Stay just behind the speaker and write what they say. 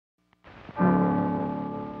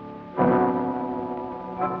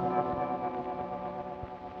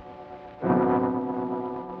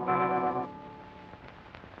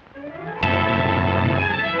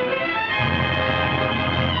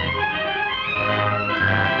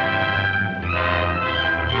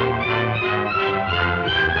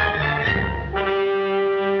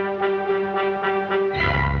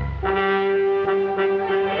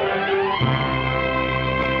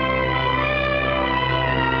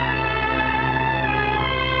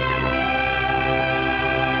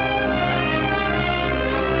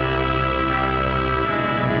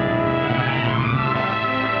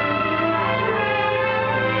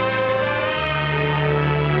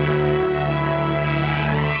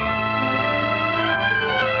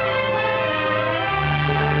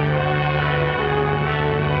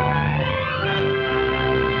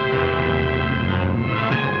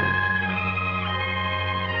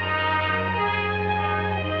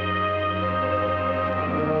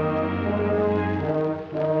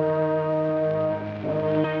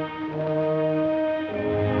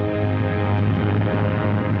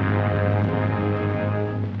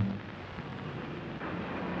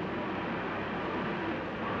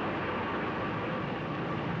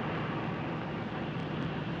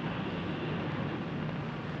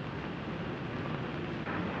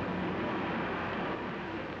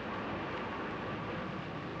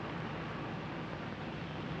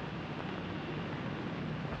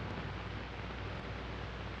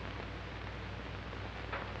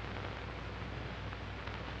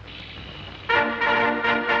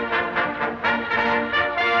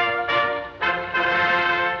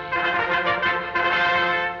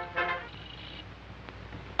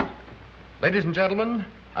Ladies and gentlemen,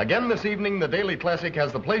 again this evening, the Daily Classic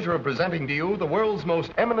has the pleasure of presenting to you the world's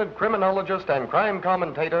most eminent criminologist and crime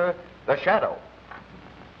commentator, The Shadow.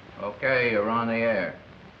 Okay, you're on the air.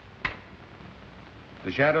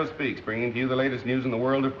 The Shadow speaks, bringing to you the latest news in the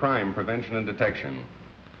world of crime, prevention, and detection.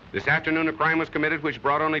 This afternoon, a crime was committed which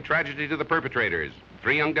brought only tragedy to the perpetrators.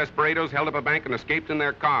 3 young desperados held up a bank and escaped in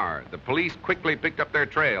their car. The police quickly picked up their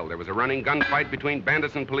trail. There was a running gunfight between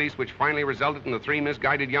bandits and police, which finally resulted in the 3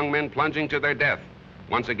 misguided young men plunging to their death.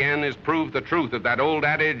 Once again is proved the truth of that old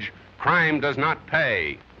adage, crime does not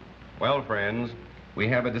pay. Well, friends, we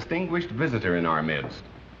have a distinguished visitor in our midst,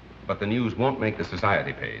 but the news won't make the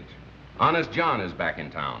society page. Honest John is back in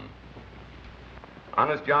town.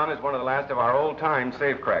 Honest John is one of the last of our old-time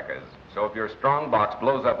safecrackers. So if your strong box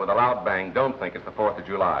blows up with a loud bang, don't think it's the 4th of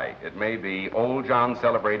July. It may be old John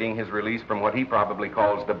celebrating his release from what he probably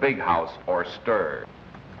calls the big house or stir.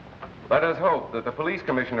 Let us hope that the police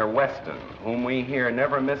commissioner, Weston, whom we hear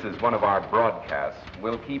never misses one of our broadcasts,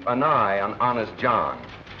 will keep an eye on Honest John.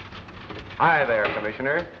 Hi there,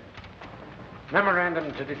 Commissioner.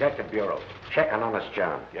 Memorandum to Detective Bureau. Check on Honest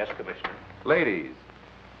John. Yes, Commissioner. Ladies,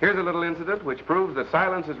 here's a little incident which proves that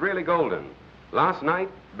silence is really golden. Last night,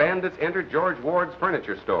 bandits entered George Ward's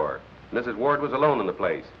furniture store. Mrs. Ward was alone in the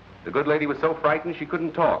place. The good lady was so frightened she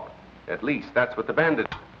couldn't talk. At least, that's what the bandits...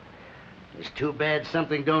 It's too bad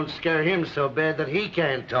something don't scare him so bad that he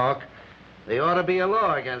can't talk. There ought to be a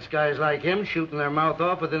law against guys like him shooting their mouth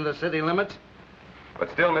off within the city limits. But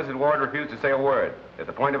still, Mrs. Ward refused to say a word. At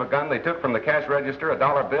the point of a gun, they took from the cash register a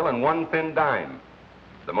 $1 bill and 1 thin dime.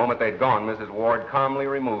 The moment they'd gone, Mrs. Ward calmly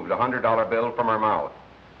removed a $100 bill from her mouth.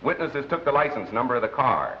 Witnesses took the license number of the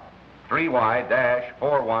car,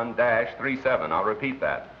 3Y-41-37. I'll repeat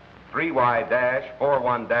that,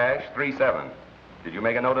 3Y-41-37. Did you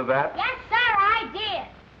make a note of that? Yes, sir, I did.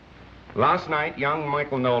 Last night, young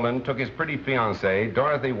Michael Nolan took his pretty fiancée,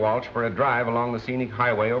 Dorothy Walsh, for a drive along the scenic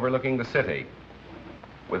highway overlooking the city.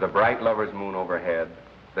 With a bright lover's moon overhead,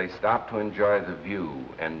 they stopped to enjoy the view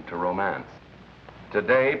and to romance.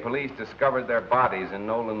 Today, police discovered their bodies in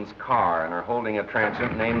Nolan's car and are holding a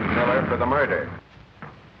transient named Miller for the murder.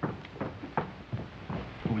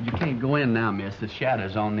 Well, you can't go in now, miss. The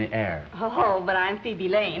Shadow's on the air. Oh, but I'm Phoebe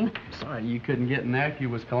Lane. Sorry you couldn't get in there if you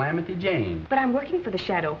was Calamity Jane. But I'm working for the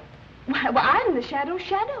Shadow. Well, I'm the Shadow's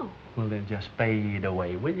shadow. Well, then just fade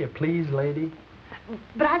away, will you, please, lady?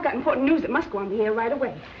 But I've got important news that must go on the air right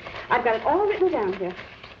away. I've got it all written down here.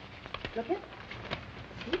 Look here.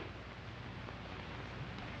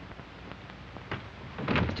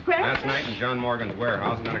 Last night in John Morgan's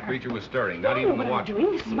warehouse, not a creature was stirring, not even the watch. What I'm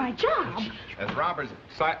doing? This is my job. As robbers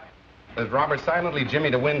silently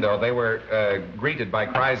jimmied a window, they were greeted by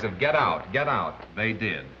cries of, "Get out, get out." They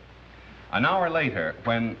did. An hour later,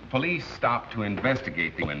 when police stopped to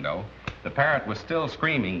investigate the window, the parrot was still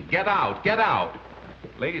screaming, "Get out, get out."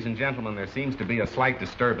 Ladies and gentlemen, there seems to be a slight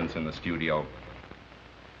disturbance in the studio.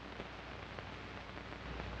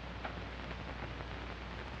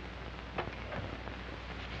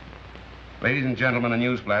 Ladies and gentlemen, a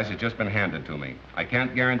newsflash has just been handed to me. I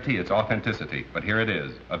can't guarantee its authenticity, but here it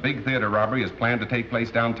is. A big theater robbery is planned to take place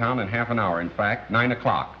downtown in half an hour. In fact, 9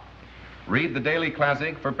 o'clock. Read the Daily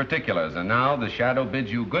Classic for particulars. And now, the Shadow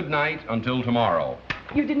bids you good night until tomorrow.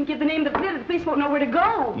 You didn't give the name of the theater. The police won't know where to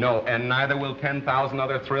go. No, and neither will 10,000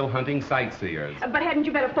 other thrill-hunting sightseers. But hadn't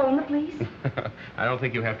you better phone the police? I don't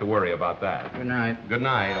think you have to worry about that. Good night. Good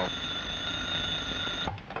night.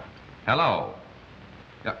 Hello.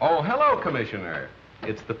 Oh, hello, Commissioner.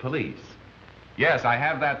 It's the police. Yes, I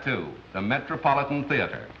have that, too. The Metropolitan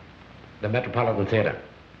Theater. The Metropolitan Theater.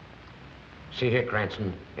 See here,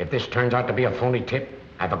 Cranston, if this turns out to be a phony tip,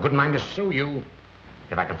 I have a good mind to sue you,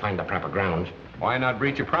 if I can find the proper grounds. Why not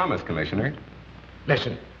breach a promise, Commissioner?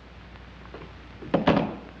 Listen.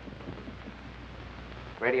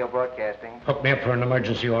 Radio broadcasting. Hook me up for an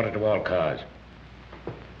emergency order to all cars.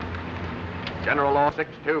 General Law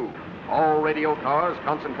 6-2. All radio cars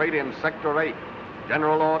concentrate in Sector 8.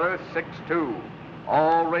 General Order 6-2.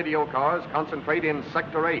 All radio cars concentrate in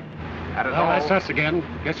Sector 8. Well, that's us again.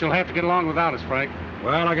 Guess you'll have to get along without us, Frank.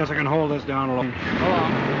 Well, I guess I can hold this down alone. Go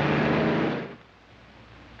on.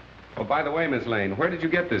 Oh, by the way, Miss Lane, where did you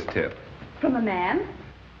get this tip? From a man.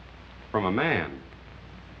 From a man?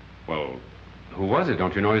 Well, who was it?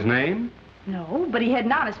 Don't you know his name? No, but he had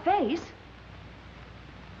an honest face.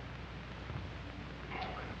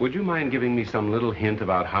 Would you mind giving me some little hint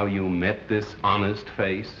about how you met this honest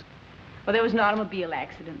face? Well, there was an automobile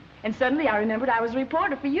accident. And suddenly I remembered I was a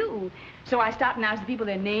reporter for you. So I stopped and asked the people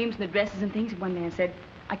their names and addresses and things. And one man said,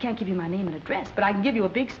 I can't give you my name and address, but I can give you a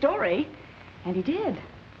big story. And he did.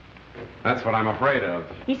 That's what I'm afraid of.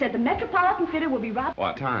 He said the Metropolitan Theater will be robbed.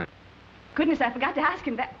 What time? Goodness, I forgot to ask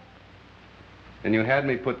him that. And you had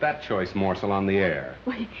me put that choice morsel on the air.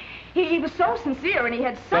 Well, he was so sincere, and he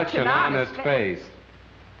had such an honest face.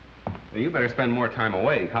 Well, you better spend more time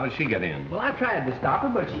awake. How did she get in? Well, I tried to stop her,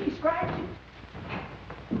 but she scratched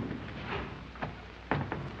it.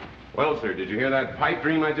 Well, sir, did you hear that pipe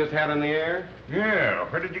dream I just had on the air? Yeah,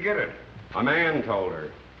 where did you get it? A man told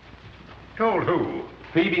her. Told who?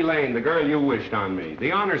 Phoebe Lane, the girl you wished on me,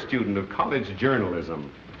 the honor student of college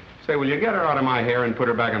journalism. Say, will you get her out of my hair and put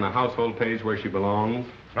her back on the household page where she belongs?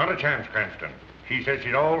 Not a chance, Cranston. She says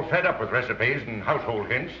she's all fed up with recipes and household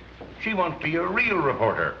hints. She wants to be a real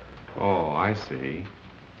reporter. Oh, I see.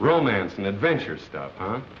 Romance and adventure stuff,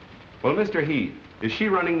 huh? Well, Mr. Heath, is she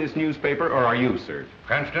running this newspaper or are you, sir?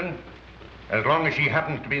 Cranston, as long as she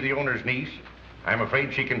happens to be the owner's niece, I'm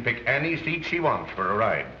afraid she can pick any seat she wants for a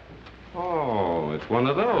ride. Oh, it's one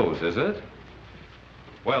of those, is it?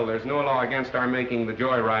 Well, there's no law against our making the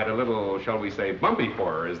joyride a little, shall we say, bumpy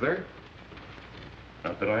for her, is there?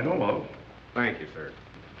 Not that I know of. Thank you, sir.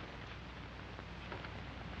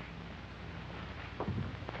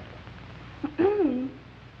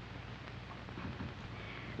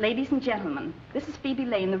 Ladies and gentlemen, this is Phoebe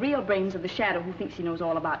Lane, the real brains of the shadow who thinks he knows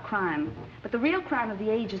all about crime. But the real crime of the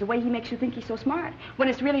age is the way he makes you think he's so smart, when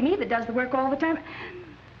it's really me that does the work all the time.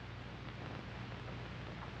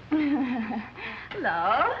 Hello.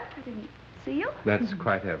 I didn't see you. That's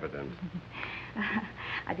quite evident.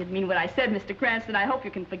 I didn't mean what I said, Mr. Cranston. I hope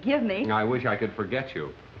you can forgive me. I wish I could forget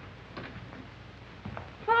you.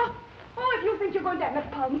 Oh, if you think you're going to that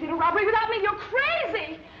Metropolitan Theater robbery without me, you're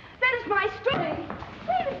crazy. That is my story.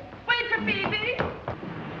 Wait for Phoebe.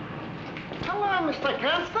 Hello, Mr.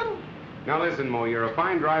 Cranston. Now listen, Mo, you're a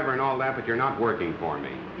fine driver and all that, but you're not working for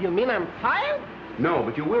me. You mean I'm fired? No,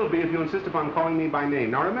 but you will be if you insist upon calling me by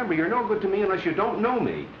name. Now remember, you're no good to me unless you don't know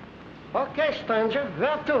me. Okay, stranger.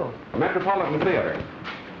 Where to? Metropolitan Theater.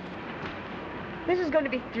 This is going to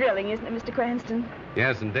be thrilling, isn't it, Mr. Cranston?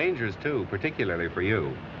 Yes, and dangerous, too, particularly for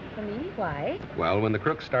you. For me? Why? Well, when the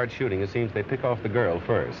crooks start shooting, it seems they pick off the girl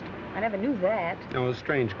first. I never knew that. Now, a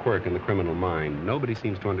strange quirk in the criminal mind. Nobody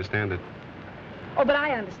seems to understand it. Oh, but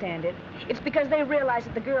I understand it. It's because they realize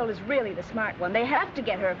that the girl is really the smart one. They have to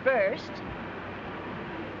get her first.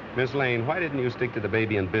 Miss Lane, why didn't you stick to the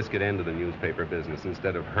baby and biscuit end of the newspaper business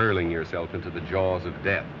instead of hurling yourself into the jaws of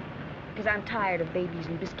death? Because I'm tired of babies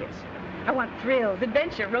and biscuits. I want thrills,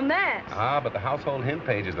 adventure, romance. Ah, but the household hint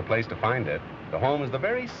page is the place to find it. The home is the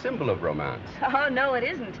very symbol of romance. Oh, no, it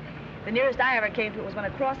isn't. The nearest I ever came to it was when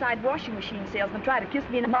a cross-eyed washing machine salesman tried to kiss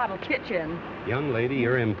me in a model kitchen. Young lady,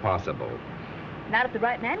 you're impossible. Not if the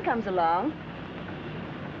right man comes along.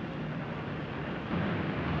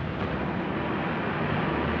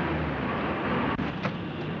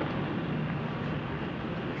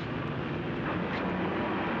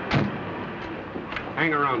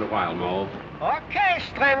 Hang around a while, Mo. Okay,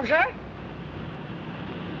 stranger.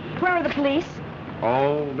 Where are the police?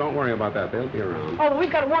 Oh, don't worry about that. They'll be around. Oh,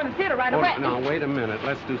 we've got to warn the theater right away. Now, wait a minute.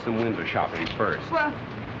 Let's do some window shopping first. Well,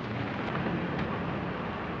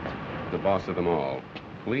 The boss of them all.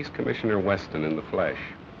 Police Commissioner Weston in the flesh.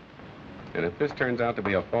 And if this turns out to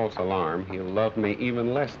be a false alarm, he'll love me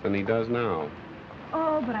even less than he does now.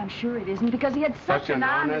 oh, but I'm sure it isn't because he had such an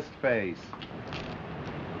honest face.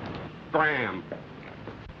 Bram.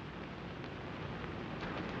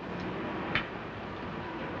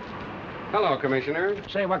 Hello, Commissioner.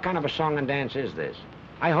 Say, what kind of a song and dance is this?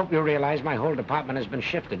 I hope you realize my whole department has been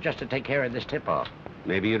shifted just to take care of this tip-off.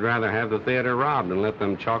 Maybe you'd rather have the theater robbed than let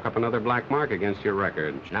them chalk up another black mark against your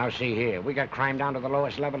record. Now, see here. We got crime down to the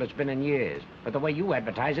lowest level it's been in years. But the way you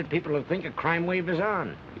advertise it, people will think a crime wave is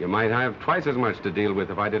on. You might have twice as much to deal with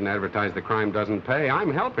if I didn't advertise the crime doesn't pay.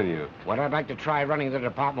 I'm helping you. Well, I'd like to try running the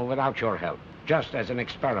department without your help, just as an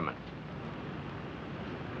experiment.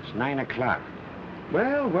 It's 9 o'clock.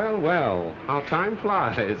 Well, well, well. How time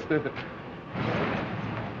flies.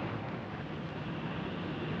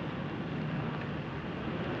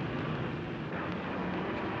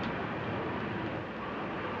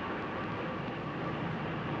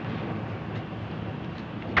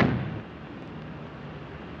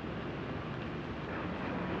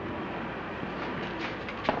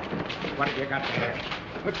 What have you got there?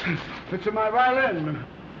 It's my violin.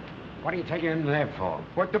 What are you taking in there for?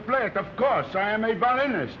 For to play it, of course. I am a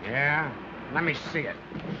violinist. Yeah? Let me see it.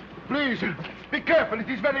 Please, be careful. It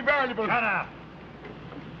is very valuable. Shut up.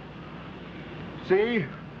 See?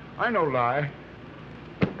 I no lie.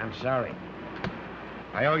 I'm sorry.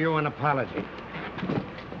 I owe you an apology.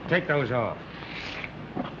 Take those off.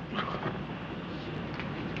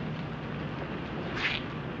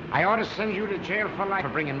 I ought to send you to jail for life for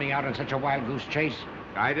bringing me out on such a wild goose chase.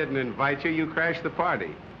 I didn't invite you. You crashed the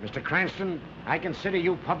party. Mr. Cranston, I consider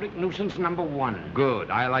you public nuisance number 1.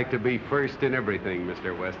 Good. I like to be first in everything,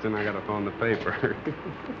 Mr. Weston. I got to phone the paper.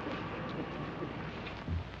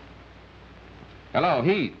 Hello,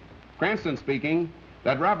 Heath. Cranston speaking.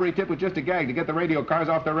 That robbery tip was just a gag to get the radio cars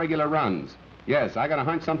off their regular runs. Yes, I got a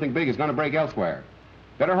hunch something big is going to break elsewhere.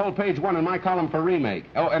 Better hold page 1 in my column for remake.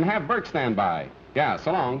 Oh, and have Burke stand by. Yeah,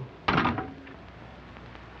 so long.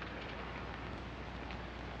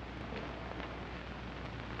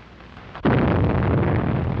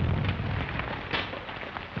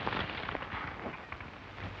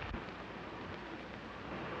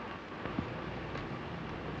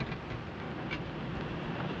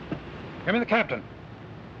 Give me the captain.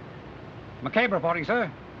 McCabe reporting,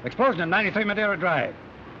 sir. Explosion in 93 Madeira Drive.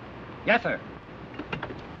 Yes, sir.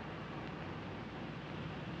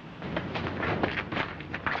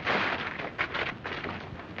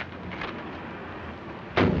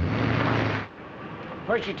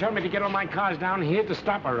 First you tell me to get all my cars down here to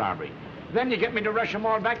stop a robbery. Then you get me to rush them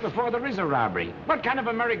all back before there is a robbery. What kind of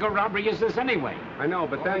a merry-go-robbery is this anyway? I know,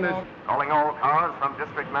 but then there's... Calling all cars from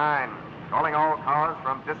District 9. Calling all cars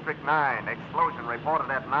from District 9. Explosion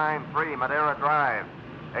reported at 9-3 Madeira Drive.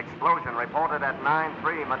 Explosion reported at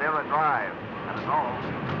 9-3 Madeira Drive. That is all.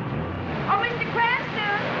 Oh, Mr.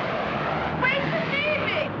 Cranston! Wait for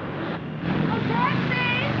Phoebe! Oh, taxi!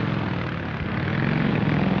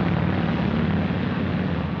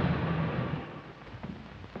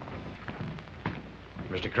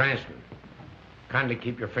 Mr. Cranston, kindly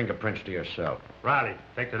keep your fingerprints to yourself. Riley,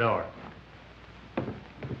 take the door.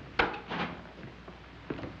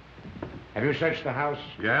 Have you searched the house?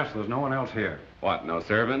 Yes, there's no one else here. What, no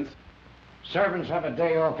servants? Servants have a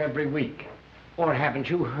day off every week. Or haven't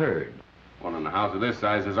you heard? Well, in a house of this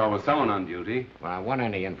size, there's always someone on duty. Well, I want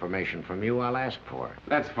any information from you, I'll ask for it.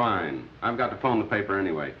 That's fine. I've got to phone the paper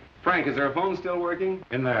anyway. Frank, is there a phone still working?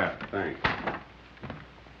 In there. Thanks.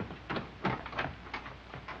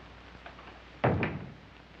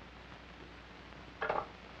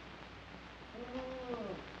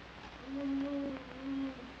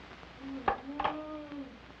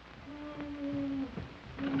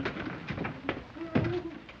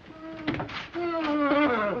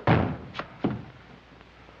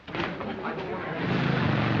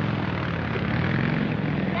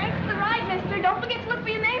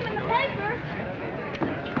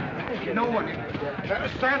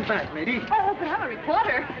 Stand back, lady. Oh, but I'm a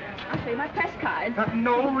reporter. I'll say my press card.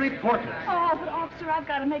 No reporter. Oh, but officer, I've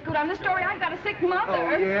got to make good on the story. I've got a sick mother.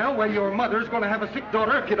 Oh, yeah? Well, your mother's going to have a sick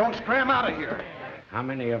daughter if you don't scram out of here. How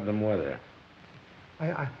many of them were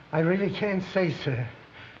there? I really can't say, sir.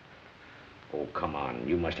 Oh, come on.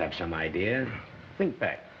 You must have some idea. Think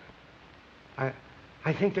back.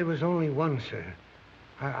 I think there was only one, sir.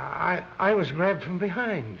 I was grabbed from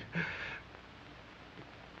behind.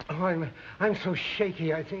 Oh, I'm so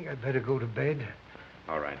shaky, I think I'd better go to bed.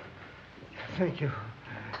 All right. Thank you.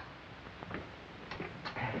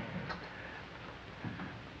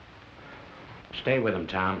 Stay with him,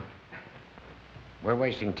 Tom. We're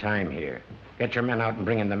wasting time here. Get your men out and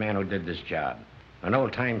bring in the man who did this job. An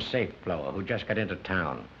old-time safe blower who just got into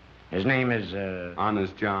town. His name is,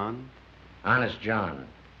 Honest John? Honest John.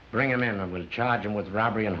 Bring him in and we'll charge him with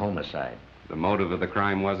robbery and homicide. The motive of the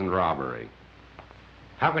crime wasn't robbery.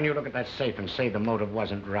 How can you look at that safe and say the motive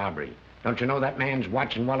wasn't robbery? Don't you know that man's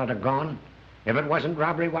watch and wallet are gone? If it wasn't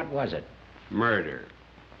robbery, what was it? Murder.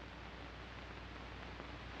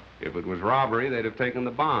 If it was robbery, they'd have taken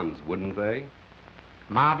the bonds, wouldn't they?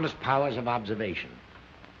 Marvelous powers of observation.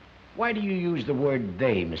 Why do you use the word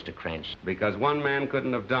they, Mr. Cranston? Because one man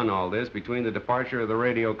couldn't have done all this between the departure of the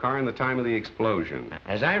radio car and the time of the explosion.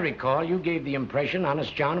 As I recall, you gave the impression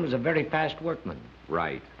Honest John was a very fast workman.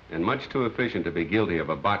 Right. And much too efficient to be guilty of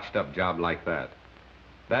a botched-up job like that.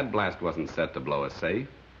 That blast wasn't set to blow a safe.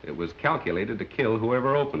 It was calculated to kill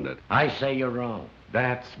whoever opened it. I say you're wrong.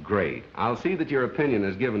 That's great. I'll see that your opinion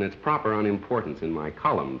is given its proper unimportance in my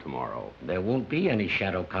column tomorrow. There won't be any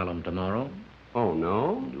shadow column tomorrow. Oh,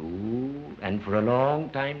 no? No, and for a long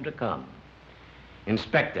time to come.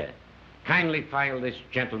 Inspector, kindly file this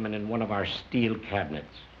gentleman in one of our steel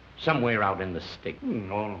cabinets. Somewhere out in the stick.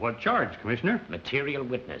 On what charge, Commissioner? Material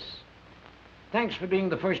witness. Thanks for being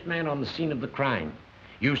the first man on the scene of the crime.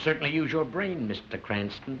 You certainly use your brain, Mr.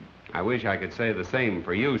 Cranston. I wish I could say the same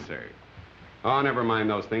for you, sir. Oh, never mind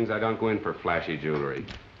those things. I don't go in for flashy jewelry.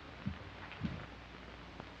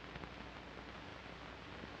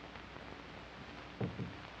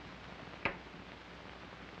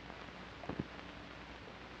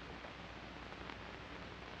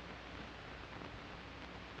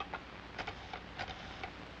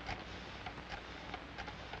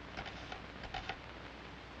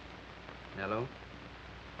 Hello?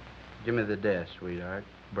 Give me the desk, sweetheart.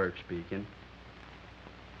 Burke speaking.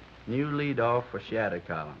 New lead off for shadow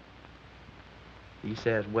column. He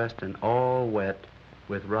says Weston all wet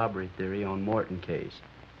with robbery theory on Morton case.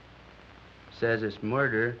 Says it's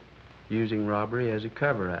murder using robbery as a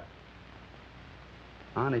cover-up.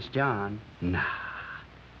 Honest John? Nah.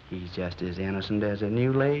 He's just as innocent as a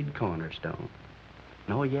new laid cornerstone.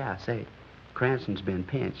 Oh, yeah, say, Cranston's been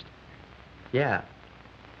pinched. Yeah,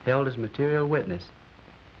 held as material witness.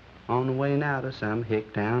 On the way now to some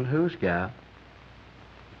hick-town hoosgow.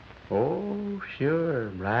 Oh, sure,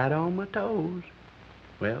 right on my toes.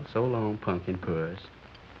 Well, so long, pumpkin puss.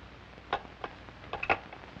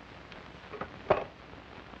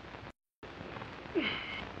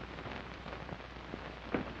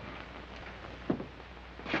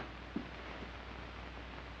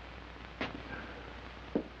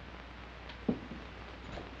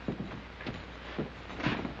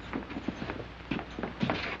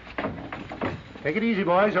 Take it easy,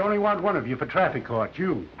 boys. I only want one of you for traffic court.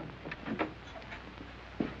 You.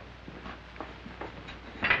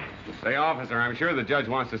 Say, officer, I'm sure the judge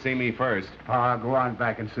wants to see me first. Go on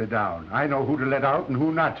back and sit down. I know who to let out and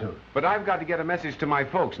who not to. But I've got to get a message to my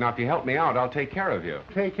folks. Now, if you help me out, I'll take care of you.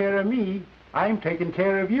 Take care of me? I'm taking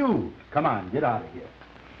care of you. Come on, get out of here.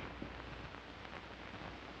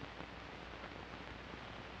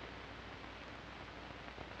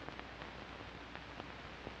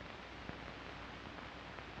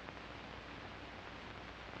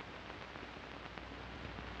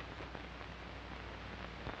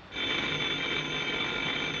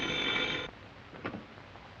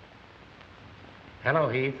 Hello,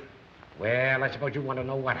 Heath. Well, I suppose you want to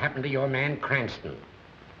know what happened to your man, Cranston.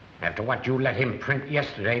 After what you let him print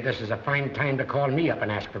yesterday, this is a fine time to call me up and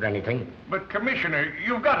ask for anything. But, Commissioner,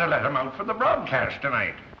 you've got to let him out for the broadcast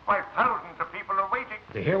tonight. Why, thousands of people are waiting.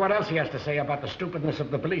 To hear what else he has to say about the stupidness of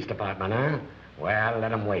the police department, huh? Well,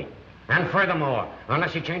 let him wait. And furthermore,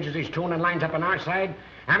 unless he changes his tune and lines up on our side,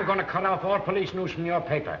 I'm going to cut off all police news from your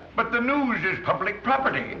paper. But the news is public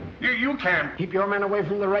property. You can't... Keep your men away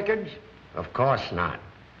from the records? Of course not.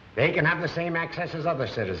 They can have the same access as other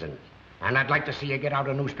citizens. And I'd like to see you get out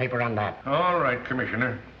a newspaper on that. All right,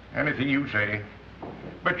 Commissioner. Anything you say.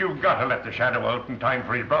 But you've got to let the shadow out in time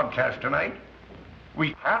for his broadcast tonight.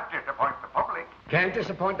 We can't disappoint the public. Can't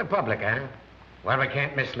disappoint the public, eh? Well, we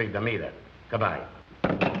can't mislead them either. Goodbye.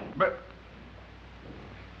 But...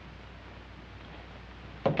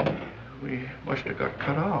 we must have got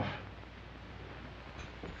cut off.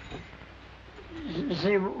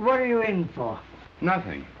 Say, what are you in for?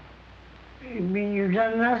 Nothing. You mean you've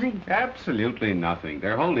done nothing? Absolutely nothing.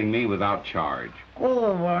 They're holding me without charge.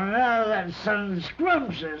 Oh, well, now that son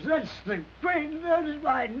scrumptious. That's the greatest.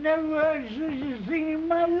 I never heard such a thing in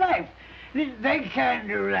my life. They can't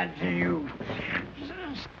do that to you.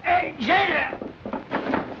 Hey, jailer!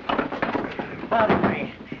 Pardon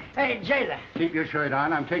me. Hey, jailer. Keep your shirt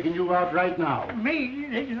on. I'm taking you out right now.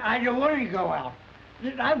 Me? I don't want to go out.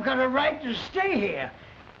 I've got a right to stay here.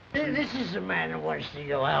 This is the man who wants to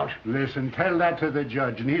go out. Listen, tell that to the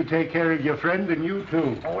judge, and he'll take care of your friend and you,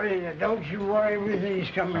 too. Oh, don't you worry. Everything's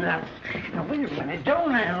coming out. Now, wait a minute. Don't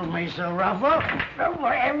handle me so rough. Oh, don't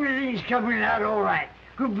worry. Everything's coming out all right.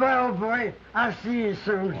 Goodbye, old boy. I'll see you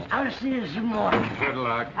soon. I'll see you some more. Good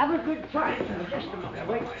luck. Have a good time. Just a moment.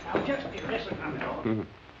 Wait. I'll just listen a minute.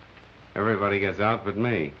 Everybody gets out but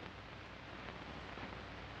me.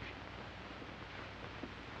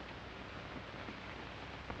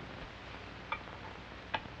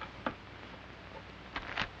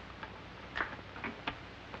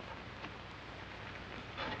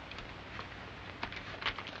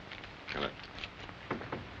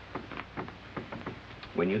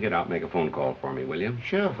 When you get out, make a phone call for me, will you?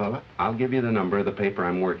 Sure, fella. I'll give you the number of the paper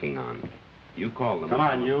I'm working on. You call them. Come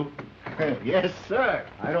on, you. Yes, sir.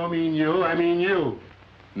 I don't mean you, I mean you.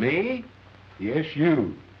 Me? Yes,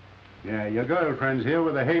 you. Yeah, your girlfriend's here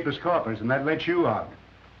with a habeas corpus, and that lets you out.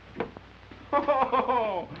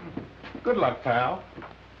 Good luck, pal.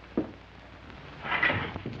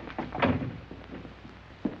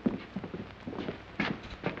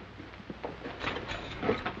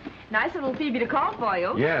 Nice little Phoebe to call for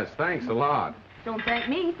you. Yes, thanks a lot. Don't thank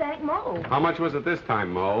me, thank Mo. How much was it this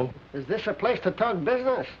time, Mo? Is this a place to talk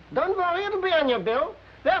business? Don't worry, it'll be on your bill.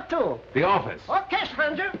 There, too. The office. Okay,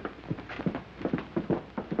 stranger.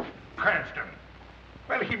 Cranston.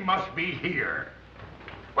 Well, he must be here.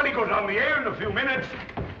 Well, he goes on the air in a few minutes.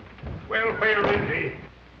 Well, where is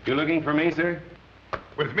he? You looking for me, sir?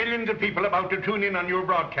 With millions of people about to tune in on your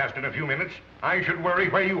broadcast in a few minutes, I should worry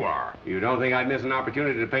where you are. You don't think I'd miss an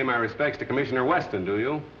opportunity to pay my respects to Commissioner Weston, do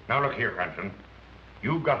you? Now, look here, Cranston.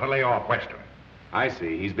 You've got to lay off, Weston. I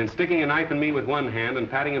see. He's been sticking a knife in me with one hand and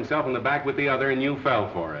patting himself in the back with the other, and you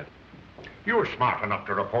fell for it. You're smart enough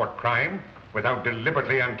to report crime without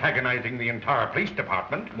deliberately antagonizing the entire police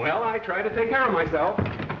department. Well, I try to take care of myself.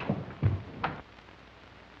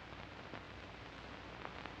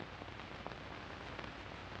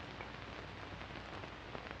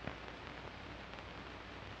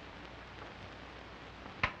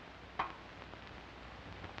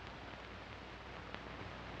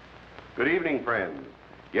 Good evening, friends.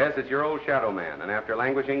 Yes, it's your old shadow man, and after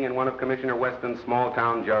languishing in one of Commissioner Weston's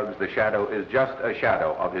small-town jugs, the shadow is just a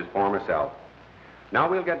shadow of his former self. Now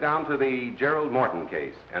we'll get down to the Gerald Morton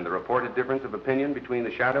case and the reported difference of opinion between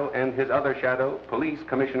the shadow and his other shadow, Police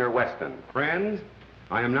Commissioner Weston. Friends,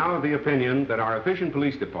 I am now of the opinion that our efficient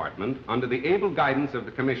police department, under the able guidance of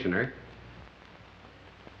the Commissioner,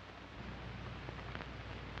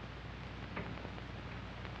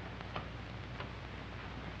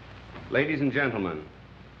 Ladies and gentlemen,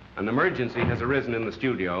 an emergency has arisen in the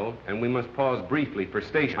studio, and we must pause briefly for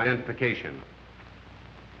station identification.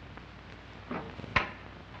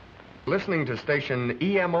 Listening to station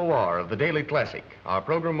EMOR of the Daily Classic. Our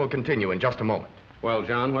program will continue in just a moment. Well,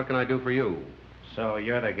 John, what can I do for you? So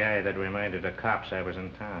you're the guy that reminded the cops I was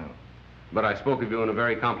in town. But I spoke of you in a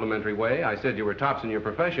very complimentary way. I said you were tops in your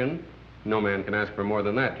profession. No man can ask for more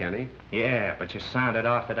than that, can he? Yeah, but you sounded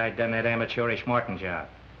off that I'd done that amateurish Morton job.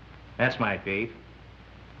 That's my beef.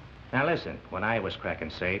 Now listen, when I was cracking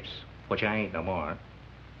safes, which I ain't no more,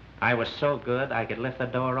 I was so good I could lift the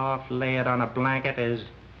door off, lay it on a blanket as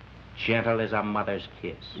gentle as a mother's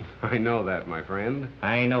kiss. I know that, my friend.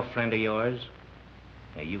 I ain't no friend of yours.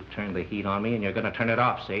 Now, you turned the heat on me, and you're gonna turn it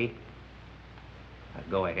off, see? Now,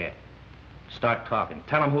 go ahead. Start talking.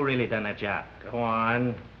 Tell them who really done that job. Go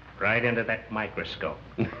on. Right into that microscope.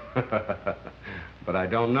 But I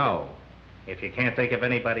don't know. If you can't think of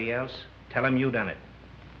anybody else, tell them you done it.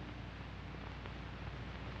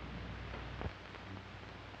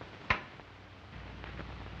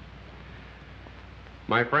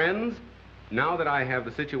 My friends, now that I have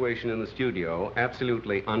the situation in the studio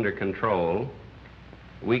absolutely under control,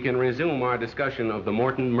 we can resume our discussion of the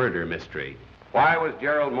Morton murder mystery. Why was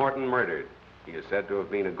Gerald Morton murdered? He is said to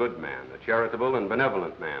have been a good man, a charitable and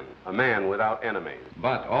benevolent man, a man without enemies.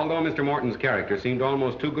 But although Mr. Morton's character seemed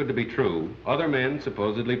almost too good to be true, other men,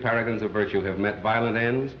 supposedly paragons of virtue, have met violent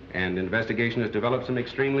ends, and investigation has developed some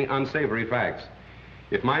extremely unsavory facts.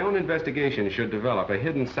 If my own investigation should develop a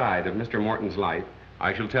hidden side of Mr. Morton's life,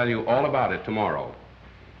 I shall tell you all about it tomorrow.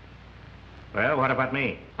 Well, what about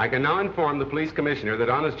me? I can now inform the police commissioner that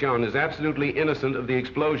Honest John is absolutely innocent of the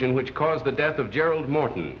explosion which caused the death of Gerald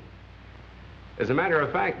Morton. As a matter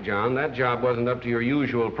of fact, John, that job wasn't up to your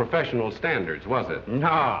usual professional standards, was it?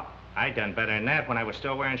 No. I done better than that when I was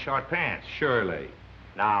still wearing short pants. Surely.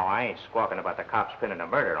 Now, I ain't squawking about the cops pinning a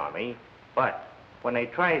murder on me, but when they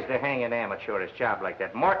tries to hang an amateurish job like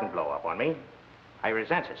that Morton blow up on me, I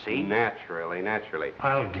resents it, see? Naturally.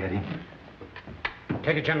 I'll get him.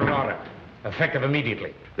 Take a general order. Effective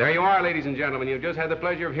immediately. There you are, ladies and gentlemen. You've just had the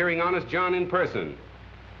pleasure of hearing Honest John in person.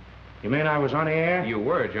 You mean I was on the air? You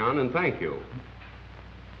were, John, and thank you.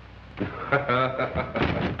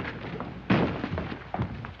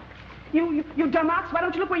 You dumb ox, why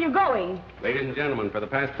don't you look where you're going? Ladies and gentlemen, for the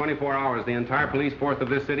past 24 hours, the entire police force of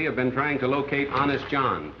this city have been trying to locate Honest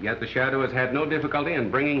John. Yet the Shadow has had no difficulty in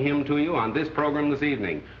bringing him to you on this program this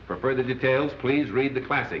evening. For further details, please read the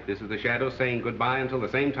classic. This is the Shadow saying goodbye until the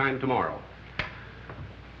same time tomorrow.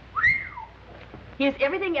 Here's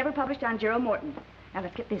everything ever published on Gerald Morton. Now,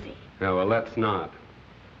 let's get busy. No, well, let's not.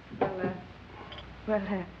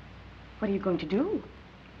 Well, what are you going to do?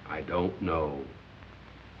 I don't know.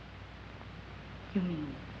 You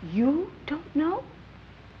mean you don't know?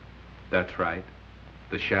 That's right.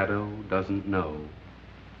 The Shadow doesn't know.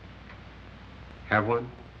 Have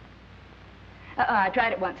one? I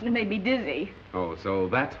tried it once and it made me dizzy. Oh, so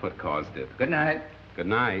that's what caused it. Good night. Good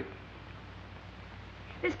night.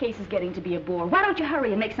 This case is getting to be a bore. Why don't you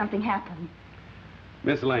hurry and make something happen?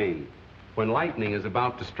 Miss Lane, when lightning is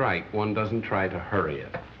about to strike, one doesn't try to hurry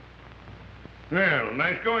it. Well,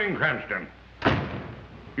 nice going, Cranston.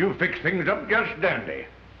 You fixed things up just dandy.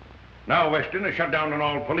 Now Weston is shut down on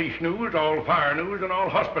all police news, all fire news, and all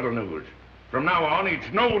hospital news. From now on,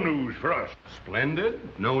 it's no news for us. Splendid.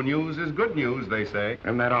 No news is good news, they say.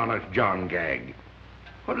 And that Honest John gag.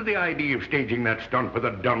 What is the idea of staging that stunt with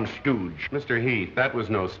a dumb stooge? Mr. Heath, that was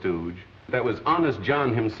no stooge. That was Honest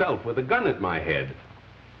John himself with a gun at my head.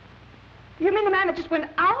 You mean the man that just went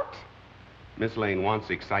out? Miss Lane wants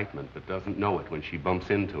excitement, but doesn't know it when she bumps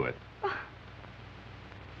into it.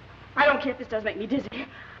 I don't care if this does make me dizzy.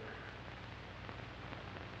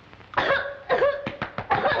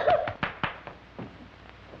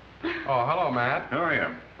 Oh, hello, Matt. How are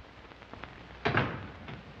you?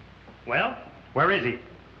 Well, where is he?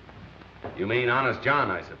 You mean Honest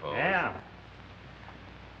John, I suppose? Yeah.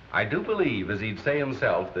 I do believe, as he'd say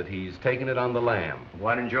himself, that he's taken it on the lam.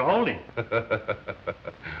 Why didn't you hold him?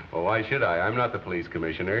 Well, why should I? I'm not the police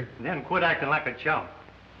commissioner. Then quit acting like a chump.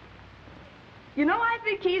 You know, I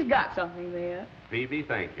think he's got something there. Phoebe,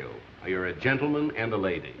 thank you. You're a gentleman and a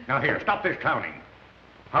lady. Now, here, stop this clowning.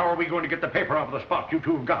 How are we going to get the paper off the spot you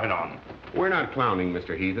two have got it on? We're not clowning,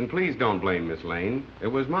 Mr. Heath, and please don't blame Miss Lane. It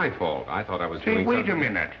was my fault. I thought I was Say, doing wait something. a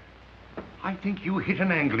minute. I think you hit an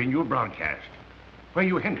angle in your broadcast where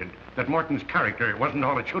you hinted that Morton's character wasn't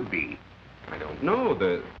all it should be. I don't know.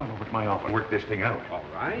 I'll over to my office and work this thing out. All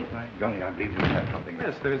right. Golly, I believe you have something.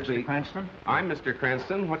 Yes, there's the... Cranston? I'm Mr.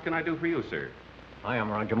 Cranston. What can I do for you, sir? I am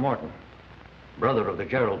Roger Morton, brother of the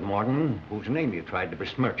Gerald Morton, whose name you tried to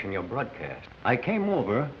besmirch in your broadcast. I came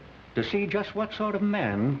over to see just what sort of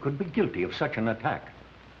man could be guilty of such an attack.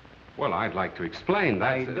 Well, I'd like to explain that.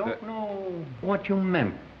 I don't know what you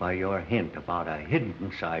meant by your hint about a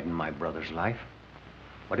hidden side in my brother's life.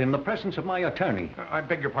 But in the presence of my attorney... I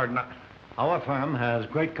beg your pardon. Our firm has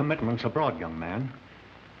great commitments abroad, young man.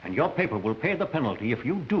 And your paper will pay the penalty if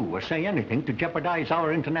you do or say anything to jeopardize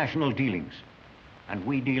our international dealings. And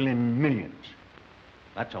we deal in millions.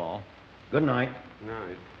 That's all. Good night.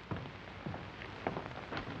 Night.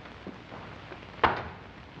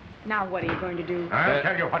 Now, what are you going to do? I'll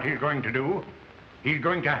tell you what he's going to do. He's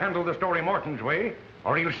going to handle the story Morton's way,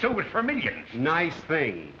 or he'll sue us for millions. Nice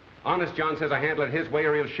thing. Honest John says I handle it his way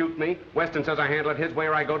or he'll shoot me. Weston says I handle it his way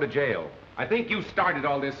or I go to jail. I think you started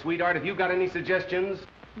all this, sweetheart. Have you got any suggestions?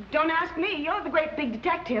 Don't ask me. You're the great big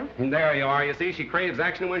detective. And there you are. You see, she craves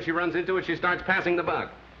action, and when she runs into it, she starts passing the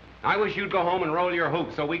buck. I wish you'd go home and roll your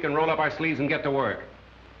hoops so we can roll up our sleeves and get to work.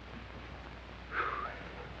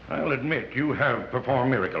 I'll admit you have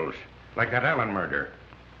performed miracles, like that Allen murder.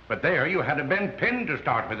 But there you had a bent pin to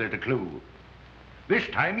start with as a clue. This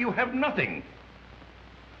time you have nothing.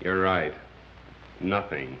 You're right.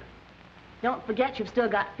 Nothing. Don't forget you've still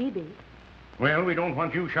got Phoebe. Well, we don't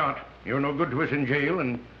want you shot. You're no good to us in jail,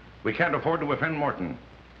 and we can't afford to offend Morton.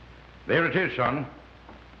 There it is, son.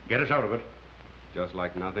 Get us out of it. Just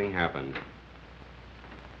like nothing happened.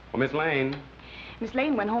 Well, Miss Lane. Miss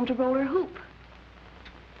Lane went home to roll her hoop.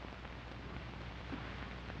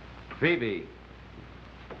 Phoebe.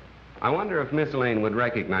 I wonder if Miss Lane would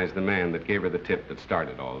recognize the man that gave her the tip that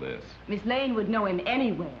started all this. Miss Lane would know him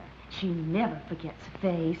anywhere. She never forgets a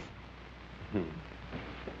face.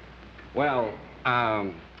 Well,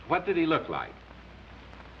 what did he look like?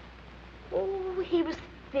 Oh, he was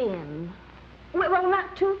thin. Well,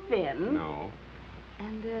 not too thin. No.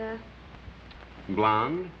 And,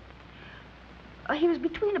 Blonde? he was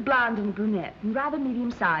between a blonde and a brunette, and rather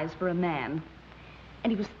medium-sized for a man.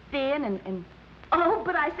 And he was thin and... Oh,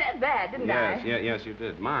 but I said that, didn't I? Yes, you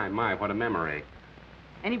did. My, what a memory.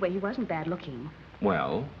 Anyway, he wasn't bad-looking.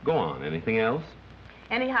 Well, go on. Anything else?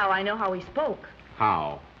 Anyhow, I know how he spoke.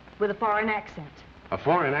 How? With a foreign accent. A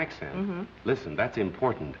foreign accent? Mm-hmm. Listen, that's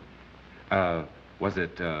important. Was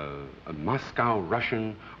it a Moscow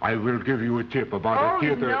Russian? I will give you a tip about a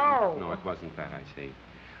theater. No. No, it wasn't that, I see.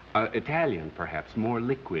 Italian, perhaps, more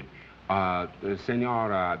liquid.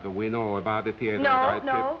 Senora, we know about the theater. No,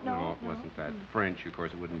 it wasn't that. French, of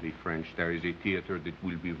course, it wouldn't be French. There is a theater that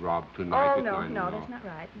will be robbed tonight. Oh, no, that's not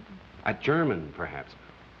right. A German, perhaps.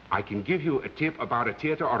 I can give you a tip about a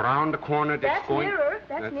theater around the corner that's going...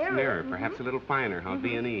 That's nearer. Perhaps a little finer, huh?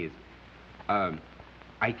 Viennese.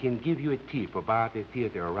 I can give you a tip about a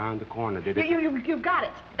theater around the corner that... You've got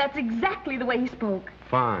it. That's exactly the way he spoke.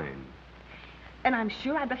 Fine. And I'm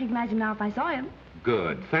sure I'd recognize him now if I saw him.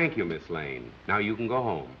 Good. Thank you, Miss Lane. Now you can go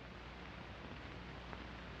home.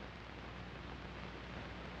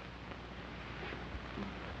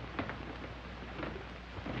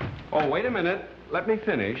 Oh, wait a minute. Let me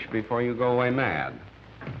finish before you go away mad.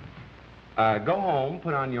 Go home,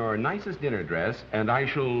 put on your nicest dinner dress, and I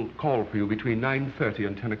shall call for you between 9:30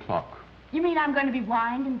 and 10 o'clock. You mean I'm going to be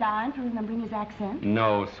wined and dined for remembering his accent?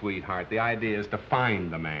 No, sweetheart. The idea is to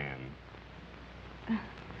find the man.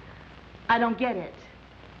 I don't get it.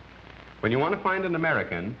 When you want to find an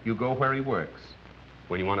American, you go where he works.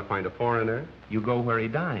 When you want to find a foreigner, you go where he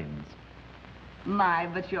dines. My,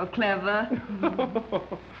 but you're clever.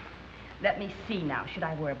 Let me see now. Should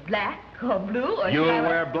I wear black or blue, or You'll should I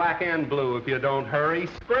wear black and blue if you don't hurry.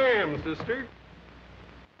 Scram, sister.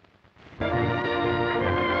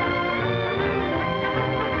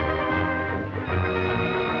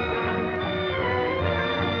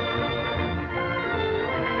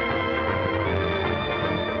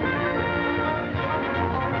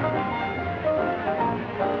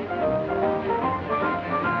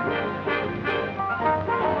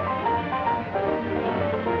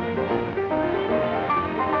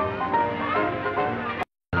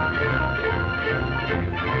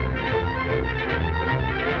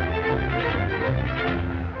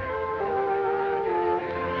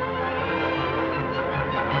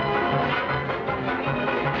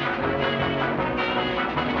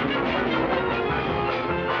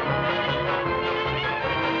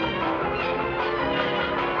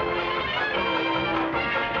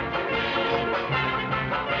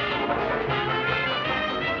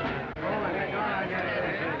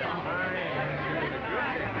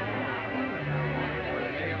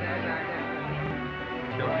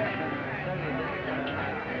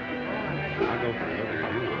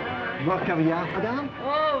 More caviar, madame?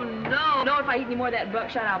 Oh, no. No, if I eat any more of that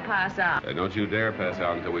buckshot, I'll pass out. Don't you dare pass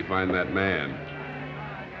out until we find that man.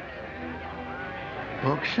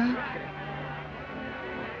 Buckshot?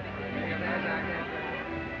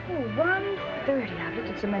 Oh, 1:30. I've looked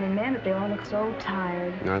at so many men that they all look so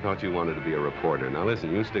tired. I thought you wanted to be a reporter. Now,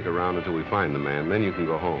 listen, you stick around until we find the man, then you can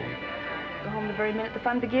go home. Go home the very minute the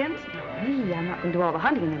fun begins? Not me. I'm not going to do all the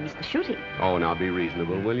hunting and then miss the shooting. Oh, now be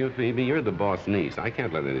reasonable, will you, Phoebe? You're the boss niece. I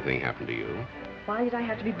can't let anything happen to you. Why did I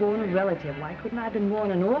have to be born a relative? Why couldn't I have been born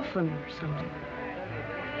an orphan or something?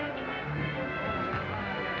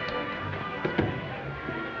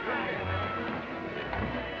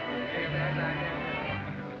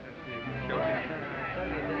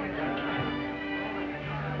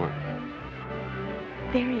 What?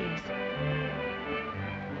 There he is.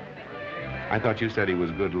 I thought you said he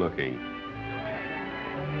was good looking.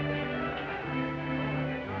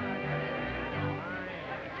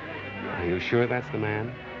 Are you sure that's the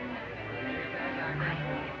man?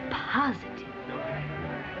 I'm positive.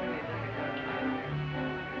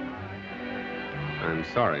 I'm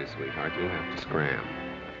sorry, sweetheart. You'll have to scram.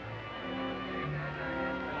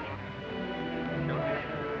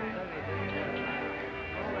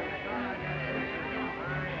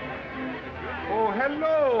 Oh,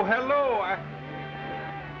 hello.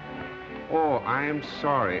 Oh, I am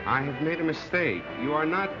sorry. I have made a mistake. You are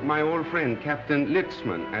not my old friend, Captain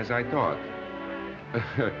Litzman, as I thought.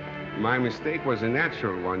 My mistake was a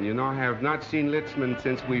natural one. You know, I have not seen Litzman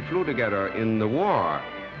since we flew together in the war.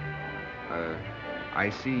 I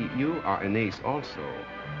see you are an ace also.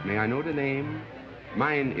 May I know the name?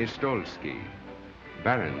 Mine is Stolsky,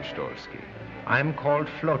 Baron Stolsky. I'm called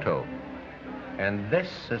Flotow, and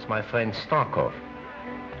this is my friend Starkov.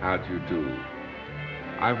 How do you do?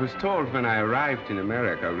 I was told when I arrived in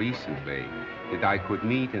America recently that I could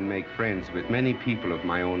meet and make friends with many people of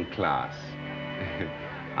my own class.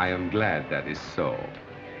 I am glad that is so.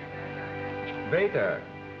 Waiter,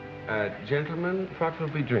 gentlemen, what will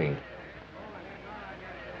we drink?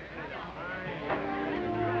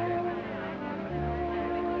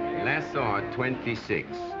 Lassor 26,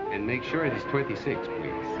 and make sure it is 26,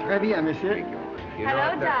 please. Très bien, monsieur.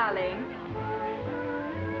 Hello, darling.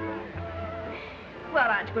 Well,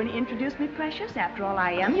 aren't you going to introduce me, precious? After all,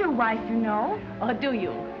 I am your wife, you know. Or do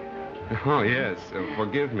you? Oh, yes.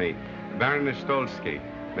 Forgive me. Baroness Stolsky.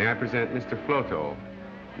 May I present Mr. Flotow,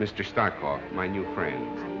 Mr. Starkov, my new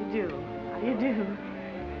friend. How do you do? How do you do?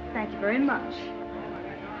 Thank you very much.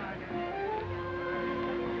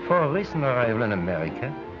 For a recent arrival in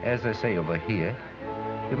America, as they say over here,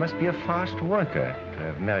 you must be a fast worker to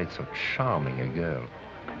have married so charming a girl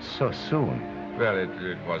so soon. Well,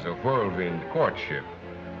 it was a whirlwind courtship.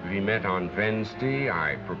 We met on Wednesday,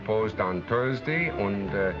 I proposed on Thursday, and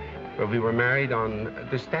we were married on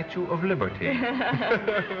the Statue of Liberty.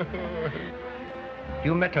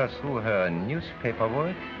 You met her through her newspaper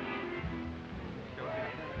work?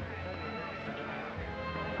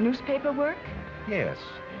 Newspaper work? Yes.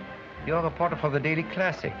 You're a reporter for the Daily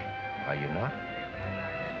Classic, are you not?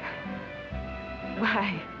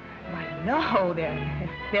 Why, no,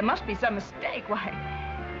 there must be some mistake. Why,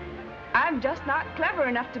 I'm just not clever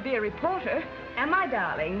enough to be a reporter, am I,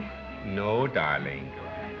 darling? No, darling.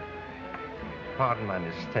 Pardon my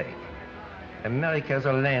mistake. America is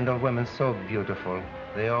a land of women so beautiful.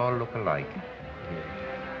 They all look alike.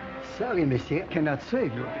 Sorry, monsieur, cannot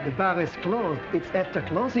save you. The bar is closed. It's after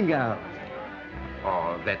closing hours.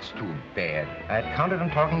 Oh, that's too bad. I had counted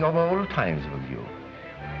on talking over old times with you.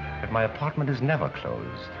 But my apartment is never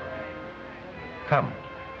closed. Come,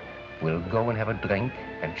 we'll go and have a drink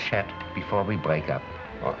and chat before we break up.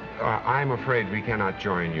 I'm afraid we cannot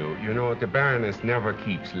join you. You know, the Baroness never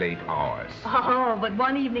keeps late hours. Oh, but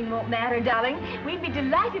one evening won't matter, darling. We'd be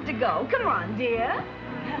delighted to go. Come on, dear.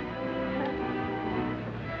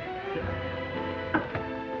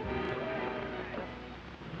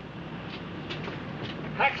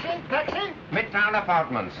 Taxi? Midtown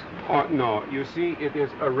Apartments. Oh, no. You see, it is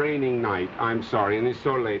a raining night. I'm sorry, and it's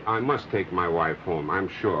so late. I must take my wife home, I'm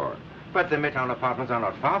sure. But the Midtown Apartments are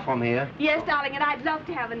not far from here. Yes, darling, and I'd love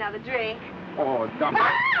to have another drink. Oh,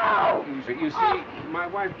 easy. You see, my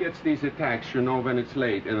wife gets these attacks, you know, when it's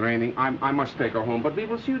late and raining. I must take her home, but we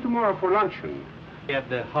will see you tomorrow for luncheon. At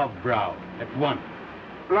the Hofbrau at 1.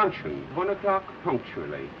 Luncheon, 1 o'clock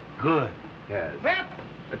punctually. Good. Yes. Well,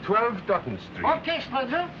 12 Dutton Street. okay,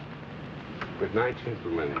 Spudger. Good night,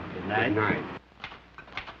 gentlemen. Good night. Good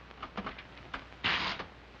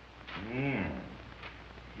night.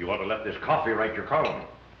 You ought to let this coffee write your column.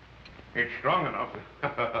 It's strong enough.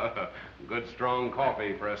 Good strong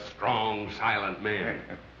coffee for a strong, silent man.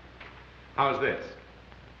 How's this?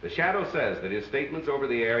 The Shadow says that his statements over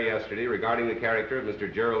the air yesterday regarding the character of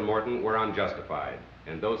Mr. Gerald Morton were unjustified,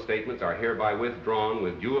 and those statements are hereby withdrawn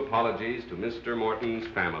with due apologies to Mr. Morton's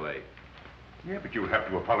family. Yeah, but you'll have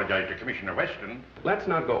to apologize to Commissioner Weston. Let's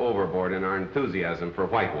not go overboard in our enthusiasm for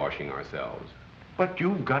whitewashing ourselves. But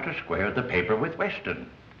you've got to square the paper with Weston.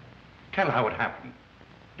 Tell how it happened.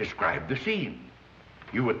 Describe the scene.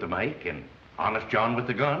 You with the mic and Honest John with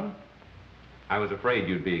the gun. I was afraid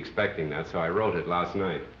you'd be expecting that, so I wrote it last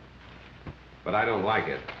night. But I don't like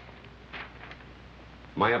it.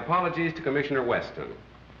 My apologies to Commissioner Weston.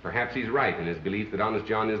 Perhaps he's right in his belief that Honest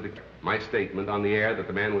John is the... My statement on the air that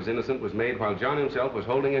the man was innocent was made while John himself was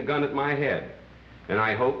holding a gun at my head. And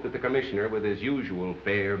I hope that the Commissioner, with his usual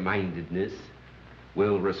fair-mindedness,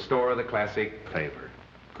 will restore the classic favor.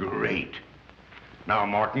 Great. Now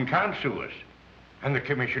Morton can't sue us. And the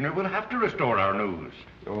Commissioner will have to restore our news.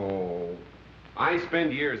 Oh, I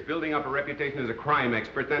spend years building up a reputation as a crime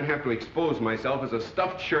expert, then have to expose myself as a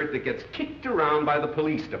stuffed shirt that gets kicked around by the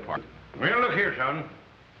police department. Well, look here, son.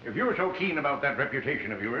 If you're so keen about that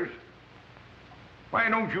reputation of yours, why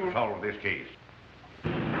don't you solve this case?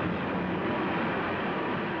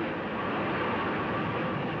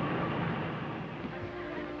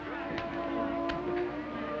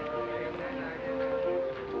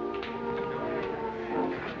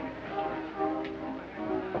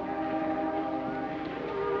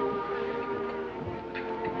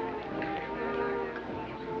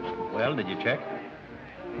 Well, did you check?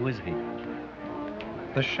 Who is he?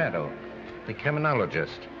 The Shadow, the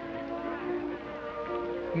criminologist.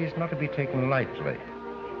 He is not to be taken lightly.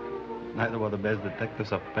 Neither were the best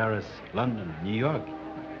detectives of Paris, London, New York.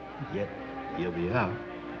 Yet, here we are.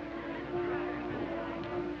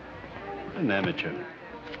 An amateur.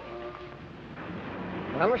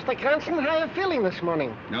 Well, Mr. Cranston, how are you feeling this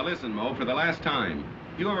morning? Now listen, Mo, for the last time.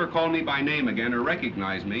 If you ever call me by name again or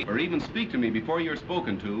recognize me or even speak to me before you're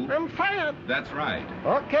spoken to... I'm fired. That's right.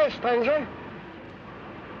 Okay, stranger.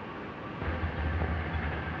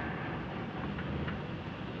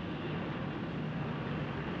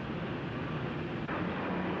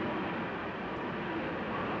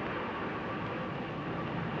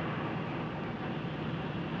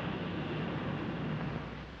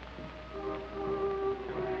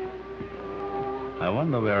 I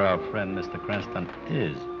wonder where our friend Mr. Cranston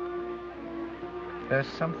is. There's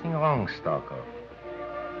something wrong, Starkov.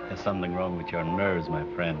 There's something wrong with your nerves, my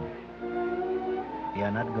friend. We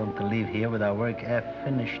are not going to leave here with our work half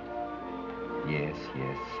finished. Yes,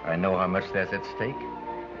 yes. I know how much there's at stake.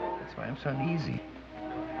 That's why I'm so uneasy.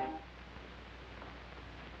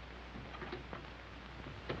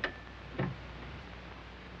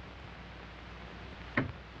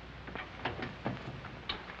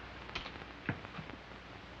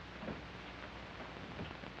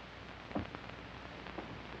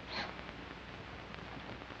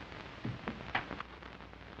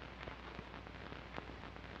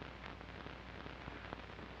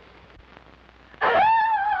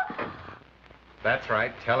 That's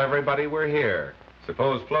right. Tell everybody we're here.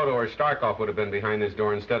 Suppose Flotow or Starkov would have been behind this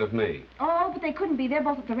door instead of me. Oh, but they couldn't be. They're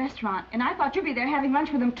both at the restaurant. And I thought you'd be there having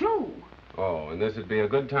lunch with them, too. Oh, and this would be a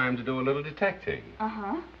good time to do a little detecting.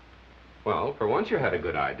 Uh-huh. Well, for once you had a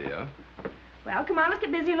good idea. Well, come on, let's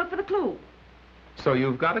get busy and look for the clue. So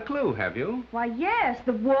you've got a clue, have you? Why, yes,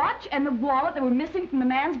 the watch and the wallet that were missing from the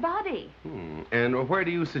man's body. And where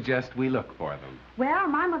do you suggest we look for them? Well,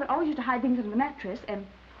 my mother always used to hide things under the mattress, and...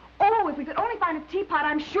 Oh, if we could only find a teapot,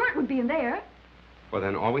 I'm sure it would be in there. Well,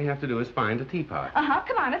 then all we have to do is find a teapot. Uh-huh,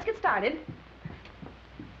 come on, let's get started.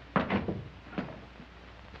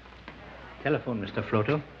 Telephone, Mr.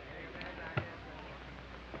 Flotow.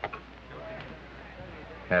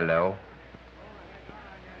 Hello.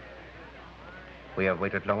 We have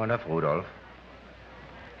waited long enough, Rudolph.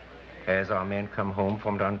 Has our man come home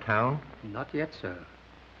from downtown? Not yet, sir.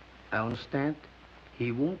 I understand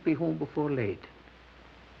he won't be home before late.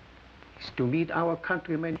 He's to meet our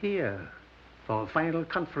countrymen here for a final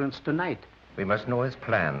conference tonight. We must know his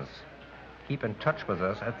plans. Keep in touch with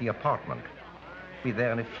us at the apartment. Be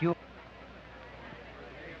there in a few...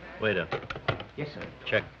 Waiter. Yes, sir.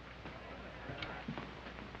 Check.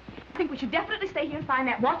 I think we should definitely stay here and find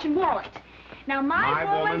that watch and wallet. Now,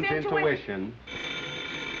 my woman's intuition.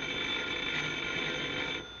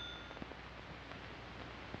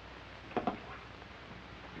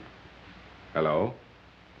 Hello?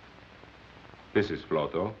 This is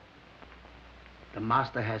Flotow. The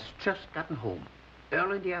master has just gotten home.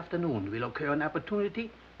 Early in the afternoon will occur an opportunity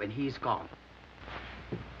when he's gone.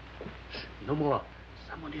 Shh, no more.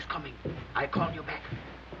 Someone is coming. I call you back.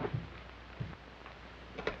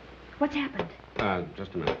 What's happened?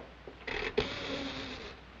 Just a minute.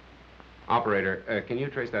 Operator, can you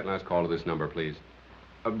trace that last call to this number, please?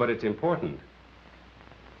 But it's important.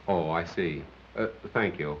 Oh, I see.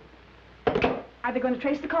 Thank you. Are they going to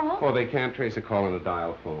trace the call? Oh, they can't trace a call on a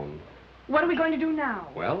dial phone. What are we going to do now?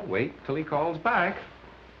 Well, wait till he calls back.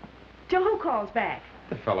 Till who calls back?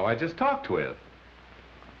 The fellow I just talked with.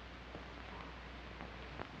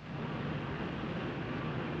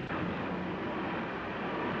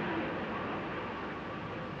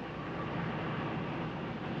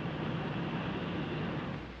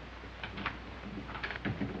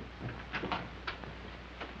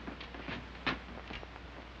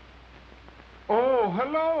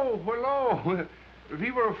 Hello.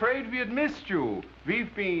 We were afraid we had missed you.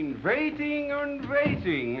 We've been waiting and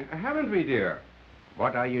waiting, haven't we, dear?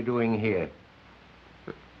 What are you doing here?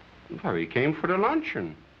 Well, we came for the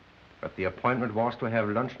luncheon. But the appointment was to have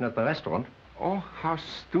luncheon at the restaurant. Oh, how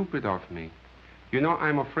stupid of me. You know,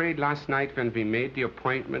 I'm afraid last night when we made the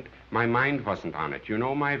appointment, my mind wasn't on it. You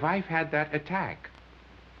know, my wife had that attack.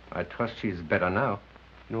 I trust she's better now.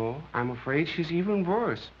 No, I'm afraid she's even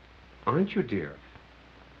worse. Aren't you, dear?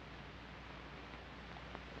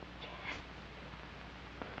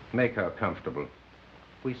 Make her comfortable.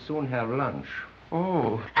 We soon have lunch.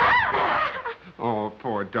 Oh. Oh,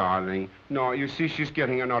 poor darling. No, you see, she's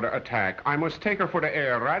getting another attack. I must take her for the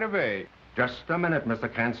air right away. Just a minute,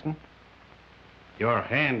 Mr. Cranston. Your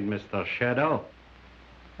hand, Mr. Shadow.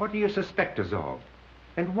 What do you suspect us of?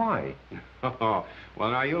 And why? Oh,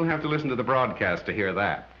 well, now you'll have to listen to the broadcast to hear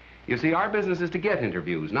that. You see, our business is to get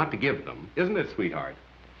interviews, not to give them. Isn't it, sweetheart?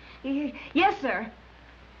 Yes, sir.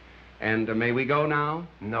 And may we go now?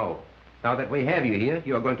 No. Now that we have you here,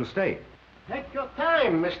 you are going to stay. Take your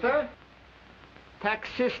time, mister.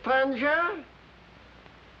 Taxi stranger?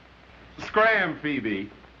 Scram, Phoebe.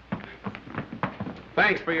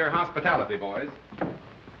 Thanks for your hospitality, boys.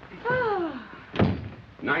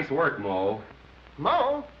 Nice work, Mo.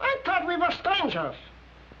 Mo? I thought we were strangers.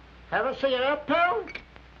 Have a cigarette, pal?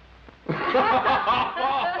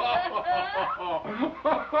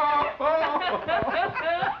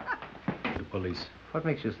 The police. What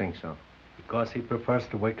makes you think so? Because he prefers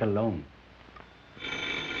to work alone.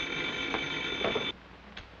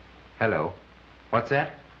 Hello. What's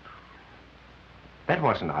that? That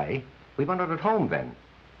wasn't I. We were not at home then.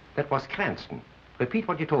 That was Cranston. Repeat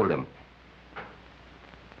what you told him.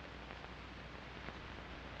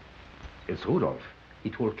 It's Rudolph. He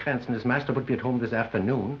told Cranston his master would be at home this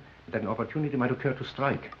afternoon, and that an opportunity might occur to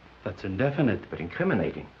strike. That's indefinite. But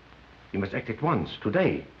incriminating. You must act at once,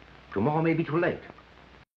 today. Tomorrow may be too late.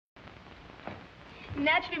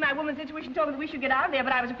 Naturally, my woman's intuition told me that we should get out of there,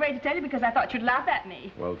 but I was afraid to tell you because I thought you'd laugh at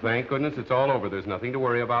me. Well, thank goodness it's all over. There's nothing to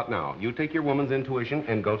worry about now. You take your woman's intuition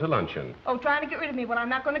and go to luncheon. Oh, trying to get rid of me. Well, I'm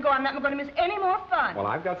not going to go. I'm not going to miss any more fun. Well,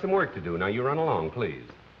 I've got some work to do. Now, you run along, please.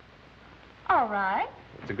 All right.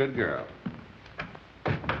 It's a good girl.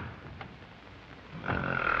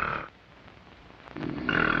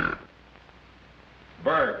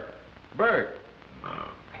 Bert! Bert!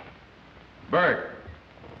 Bert!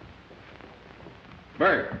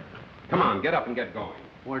 Bert! Come on, get up and get going.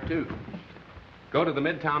 Where to? Go to the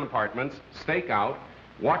Midtown Apartments, stake out,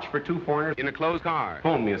 watch for two foreigners in a closed car.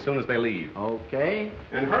 Phone me as soon as they leave. Okay.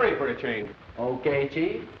 And hurry for a change. Okay,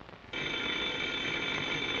 Chief.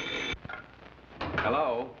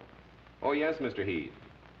 Hello? Oh, yes, Mr. Heath.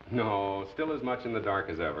 No, still as much in the dark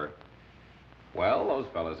as ever. Well, those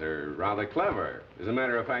fellas are rather clever. As a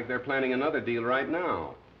matter of fact, they're planning another deal right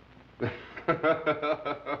now.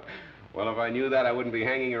 Well, if I knew that, I wouldn't be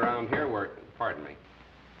hanging around here Pardon me.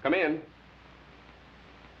 Come in.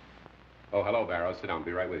 Oh, hello, Barrows. Sit down.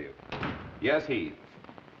 Be right with you. Yes, Heath.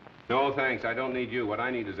 No, thanks. I don't need you. What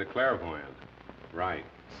I need is a clairvoyant. Right.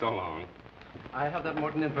 So long. I have that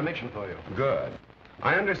Morton information for you. Good.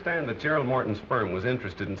 I understand that Gerald Morton's firm was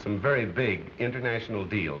interested in some very big international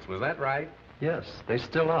deals. Was that right? Yes, they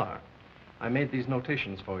still are. I made these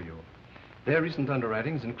notations for you. Their recent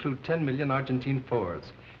underwritings include 10 million Argentine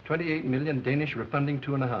forwards, 28 million Danish refunding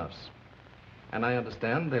 2.5s. And I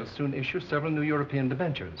understand they'll soon issue several new European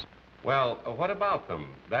debentures. Well, what about them?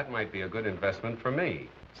 That might be a good investment for me.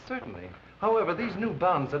 Certainly. However, these new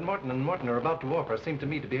bonds that Morton & Morton are about to offer seem to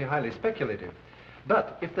me to be highly speculative.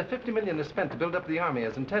 But if the 50 million is spent to build up the army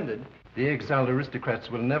as intended, the exiled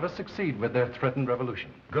aristocrats will never succeed with their threatened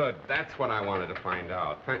revolution. Good. That's what I wanted to find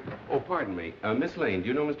out. Oh, pardon me. Miss Lane, do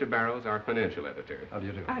you know Mr. Barrows, our financial editor? How do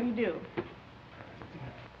you do? How do you do?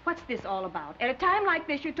 What's this all about? At a time like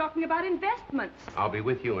this, you're talking about investments. I'll be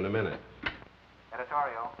with you in a minute.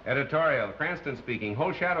 Editorial. Editorial. Cranston speaking.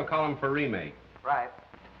 Whole shadow column for remake. Right.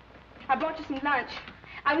 I brought you some lunch.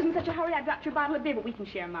 I was in such a hurry I dropped your bottle of beer, but we can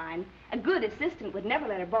share mine. A good assistant would never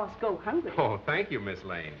let her boss go hungry. Oh, thank you, Miss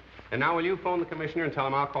Lane. And now will you phone the commissioner and tell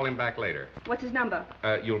him I'll call him back later? What's his number?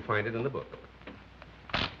 You'll find it in the book.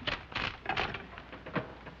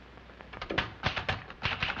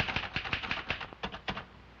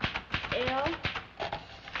 L-A-6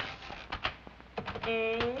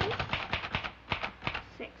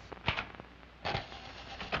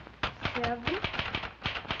 7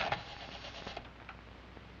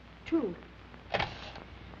 2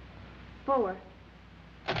 4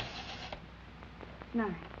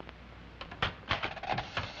 9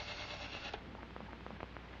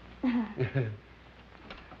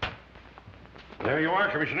 There you are,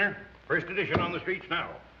 Commissioner. First edition on the streets now,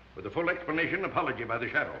 with a full explanation and apology by the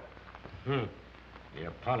shadow. The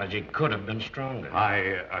apology could have been stronger.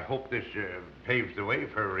 I hope this paves the way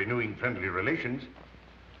for renewing friendly relations.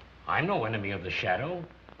 I'm no enemy of the shadow.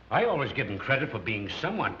 I always give him credit for being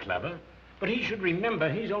somewhat clever, but he should remember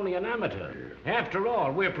he's only an amateur. After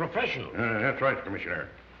all, we're professionals. That's right, Commissioner.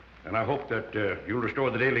 And I hope that you'll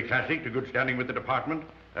restore the Daily Classic to good standing with the department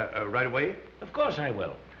right away. Of course I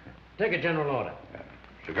will. Take a general order.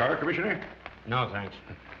 Cigar, Commissioner? No, thanks.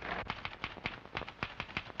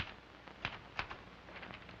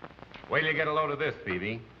 Wait till you get a load of this,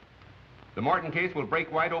 Phoebe. The Morton case will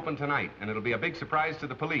break wide open tonight, and it'll be a big surprise to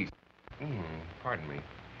the police. Pardon me.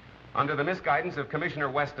 Under the misguidance of Commissioner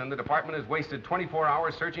Weston, the department has wasted 24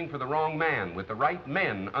 hours searching for the wrong man, with the right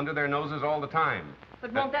men under their noses all the time.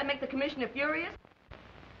 But won't that make the commissioner furious?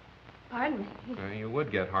 Pardon me. You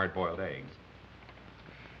would get hard-boiled eggs.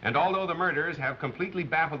 And although the murderers have completely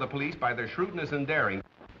baffled the police by their shrewdness and daring,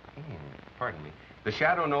 pardon me, the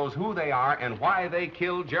shadow knows who they are and why they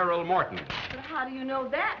killed Gerald Morton. But how do you know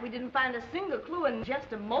that? We didn't find a single clue and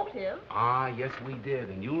just a motive. Ah, yes, we did.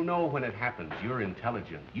 And you'll know when it happens. You're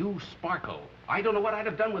intelligent. You sparkle. I don't know what I'd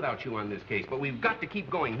have done without you on this case, but we've got to keep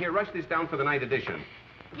going. Here, rush this down for the night edition.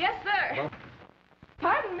 Yes, sir.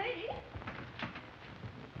 Pardon me.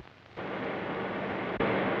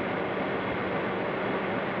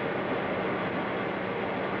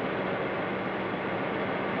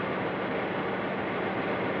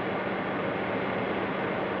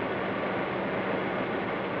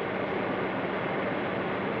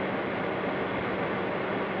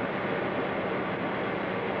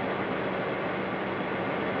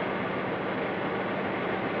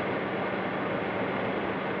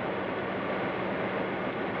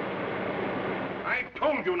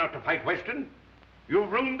 You not to fight Weston.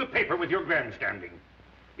 You've ruined the paper with your grandstanding.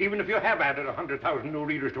 Even if you have added 100,000 new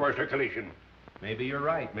readers to our circulation. Maybe you're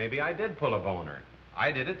right. Maybe I did pull a boner.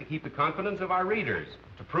 I did it to keep the confidence of our readers,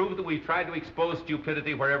 to prove that we've tried to expose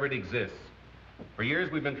stupidity wherever it exists. For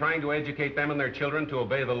years, we've been trying to educate them and their children to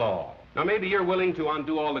obey the law. Now, maybe you're willing to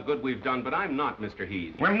undo all the good we've done, but I'm not, Mr.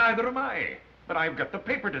 Heath. Well, neither am I. But I've got the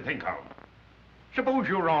paper to think of. Suppose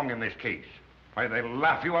you're wrong in this case. Why, they'll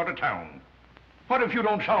laugh you out of town. What if you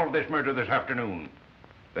don't solve this murder this afternoon?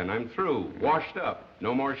 Then I'm through, washed up.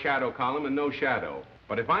 No more shadow column and no shadow.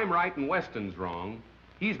 But if I'm right and Weston's wrong,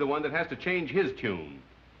 he's the one that has to change his tune.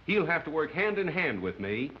 He'll have to work hand in hand with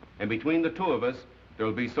me, and between the two of us,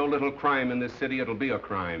 there'll be so little crime in this city, it'll be a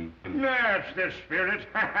crime. That's the spirit.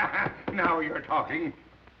 Now you're talking.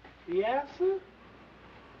 Yes, sir.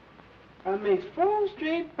 I makes 4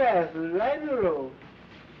 straight passes right in a row.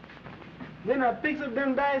 Then I picks up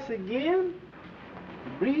them dice again,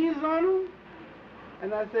 breathes on them,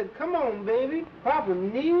 and I said, come on, baby, Papa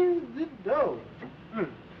needs the dough.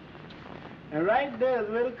 And right there's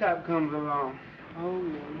where the cop comes along. Oh,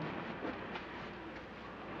 man.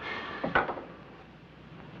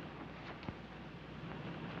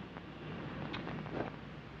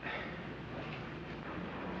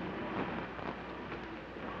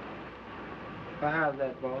 Well, how's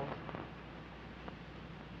that, boss?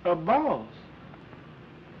 A boss?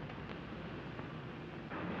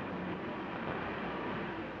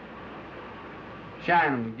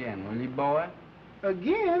 Shine 'em again, will you, boy?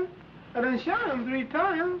 Again? I done shot him 3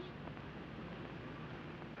 times.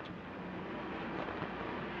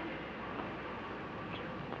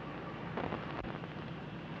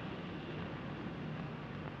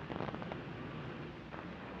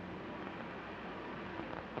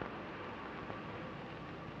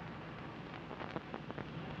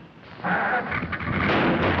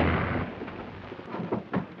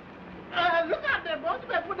 Look out there, boss. You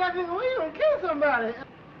better put that thing away. You don't kill somebody.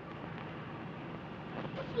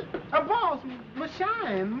 A boss must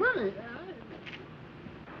shine money.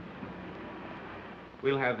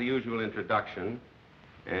 We'll have the usual introduction,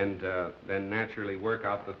 and then naturally work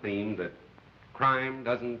out the theme that crime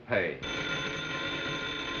doesn't pay.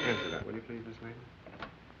 Answer that, will you please, Miss Lane?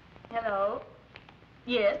 Hello?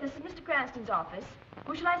 Yes, this is Mr. Cranston's office.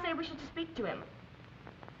 Who shall I say wishes to speak to him?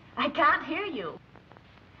 I can't hear you.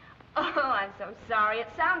 Oh, I'm so sorry. It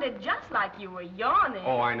sounded just like you were yawning.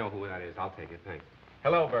 Oh, I know who that is. I'll take it, thanks.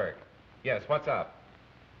 Hello, Burke. Yes, what's up?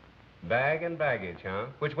 Bag and baggage, huh?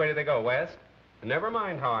 Which way did they go, west? Never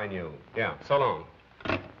mind how I knew. Yeah, so long.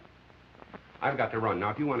 I've got to run. Now,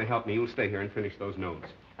 if you want to help me, you'll stay here and finish those notes.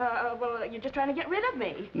 Well, you're just trying to get rid of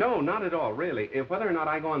me. No, not at all, really. If whether or not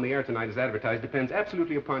I go on the air tonight as advertised depends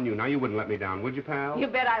absolutely upon you. Now, you wouldn't let me down, would you, pal? You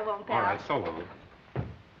bet I won't, pal. All right, so long.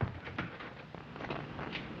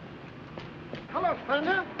 Hello,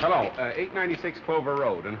 Thunder. Hello, 896 Clover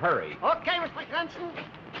Road, and hurry. Okay, Mr. Cranston.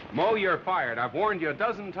 Mo, you're fired. I've warned you a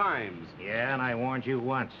dozen times. Yeah, and I warned you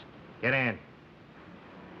once. Get in.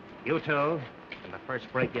 You two, on the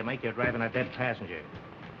first break you make, you're driving a dead passenger.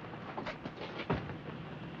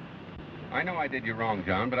 I know I did you wrong,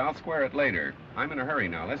 John, but I'll square it later. I'm in a hurry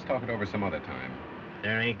now. Let's talk it over some other time.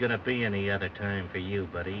 There ain't gonna be any other time for you,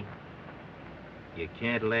 buddy. You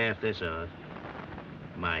can't laugh this off.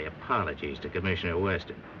 My apologies to Commissioner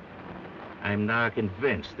Weston. I'm now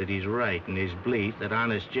convinced that he's right in his belief that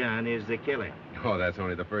Honest John is the killer. Oh, that's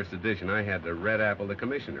only the first edition. I had to red apple the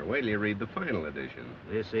commissioner. Wait till you read the final edition.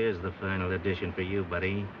 This is the final edition for you,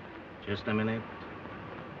 buddy. Just a minute.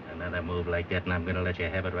 Another move like that, and I'm gonna let you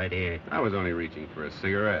have it right here. I was only reaching for a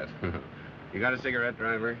cigarette. You got a cigarette,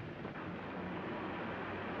 driver?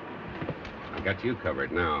 I got you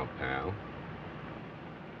covered now, pal.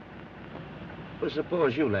 Well,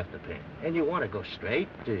 suppose you left the pen, and you want to go straight.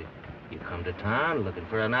 You come to town looking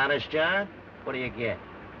for an honest job. What do you get?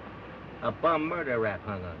 A bum murder rap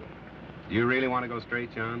hung on you. You really want to go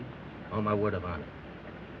straight, John? On my word of honor.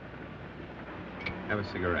 Have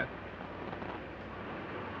a cigarette.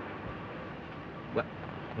 Well,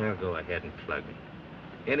 now go ahead and plug me.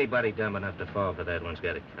 Anybody dumb enough to fall for that one's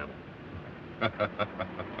got it coming.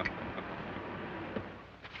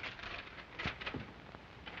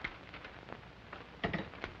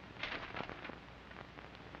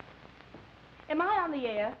 Am I on the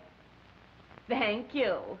air? Thank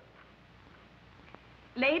you.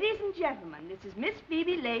 Ladies and gentlemen, this is Miss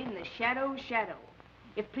Phoebe Lane, the Shadow.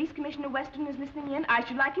 If Police Commissioner Weston is listening in, I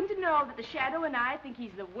should like him to know that the Shadow and I think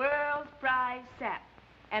he's the world's prize sap,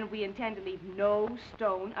 and we intend to leave no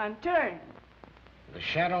stone unturned. The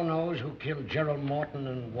Shadow knows who killed Gerald Morton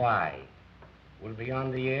and why. We'll be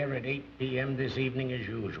on the air at 8 p.m. this evening as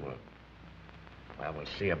usual. Well, we'll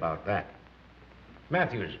see about that.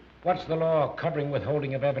 Matthews, what's the law covering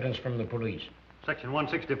withholding of evidence from the police? Section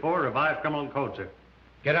 164, Revised Criminal Code, sir.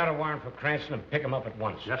 Get out a warrant for Cranston and pick him up at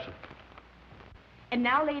once. Yes, sir. And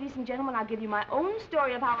now, ladies and gentlemen, I'll give you my own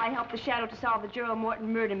story of how I helped the Shadow to solve the Gerald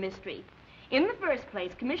Morton murder mystery. In the first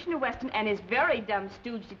place, Commissioner Weston and his very dumb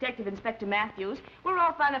stooge, Detective Inspector Matthews, were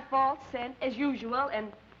off on a false scent, as usual,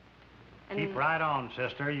 and... Keep right on,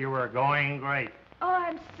 sister. You were going great. Oh,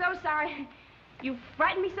 I'm so sorry. You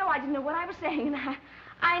frightened me so I didn't know what I was saying, and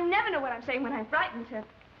I never know what I'm saying when I'm frightened. Do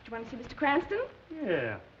you want to see Mr. Cranston?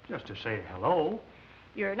 Yeah, just to say hello.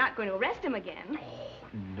 You're not going to arrest him again. Oh,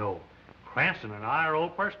 no. Cranston and I are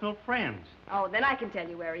old personal friends. Oh, then I can tell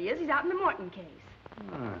you where he is. He's out in the Morton case.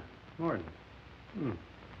 Ah, Morton.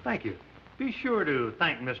 Thank you. Be sure to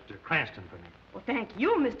thank Mr. Cranston for me. Well, thank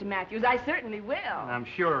you, Mr. Matthews. I certainly will. I'm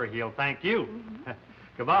sure he'll thank you. Mm-hmm.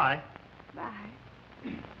 Goodbye. Bye.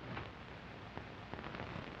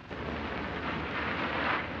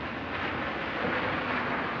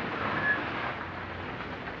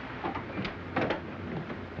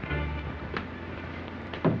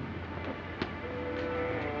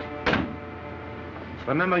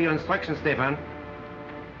 Remember your instructions, Stefan.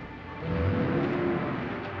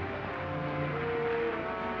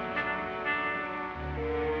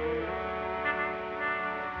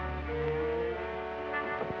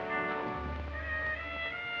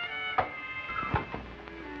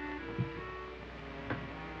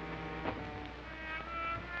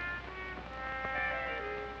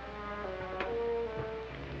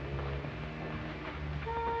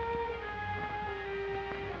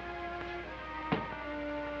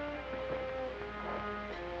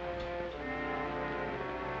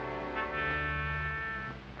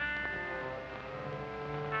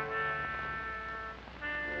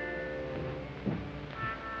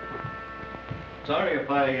 Sorry if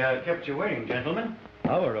I kept you waiting, gentlemen.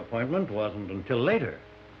 Our appointment wasn't until later.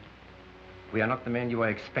 We are not the men you are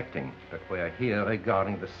expecting, but we are here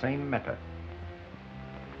regarding the same matter.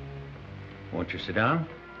 Won't you sit down?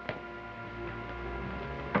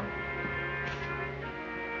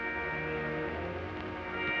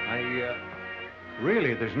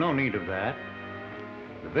 Really, there's no need of that.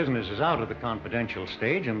 The business is out of the confidential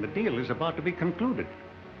stage, and the deal is about to be concluded.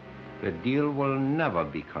 The deal will never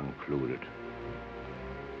be concluded.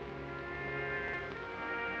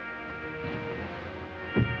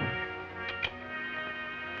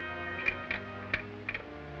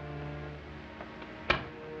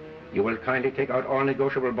 You will kindly take out all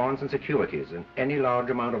negotiable bonds and securities and any large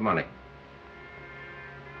amount of money.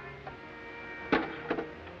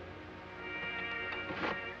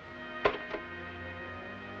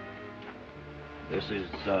 This is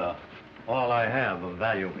all I have of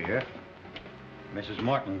value here. Mrs.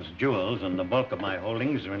 Morton's jewels and the bulk of my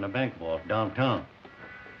holdings are in a bank vault downtown.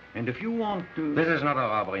 And if you want to... This is not a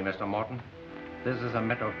robbery, Mr. Morton. This is a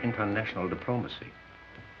matter of international diplomacy.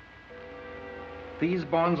 These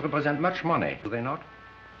bonds represent much money, do they not?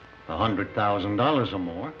 $100,000 or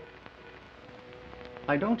more.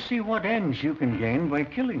 I don't see what ends you can gain by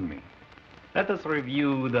killing me. Let us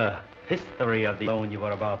review the history of the loan you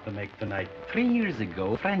were about to make tonight. 3 years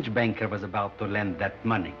ago, a French banker was about to lend that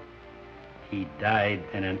money. He died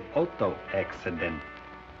in an auto accident.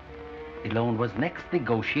 The loan was next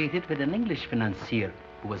negotiated with an English financier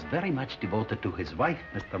who was very much devoted to his wife,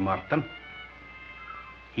 Mr. Morton.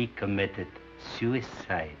 He committed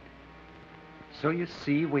suicide. So you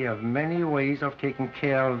see, we have many ways of taking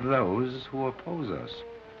care of those who oppose us.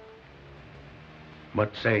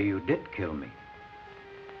 But say you did kill me.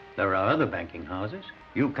 There are other banking houses.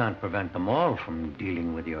 You can't prevent them all from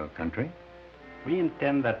dealing with your country. We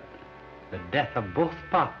intend that the death of both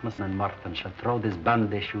partners and Morton shall throw this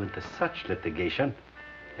bond issue into such litigation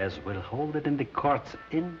as will hold it in the courts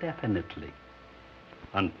indefinitely.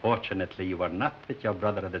 Unfortunately, you were not with your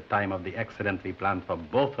brother at the time of the accident we planned for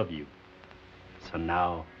both of you. So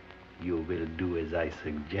now you will do as I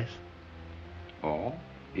suggest. Or,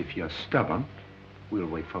 if you're stubborn, we'll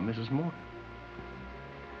wait for Mrs. Morton.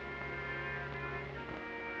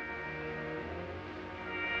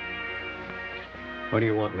 What do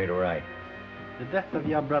you want me to write? The death of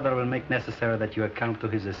your brother will make necessary that you account to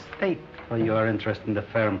his estate for your interest in the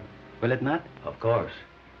firm, will it not? Of course.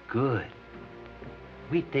 Good.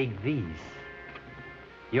 We take these.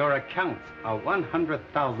 Your accounts are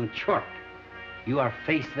 100,000 short. You are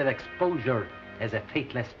faced with exposure as a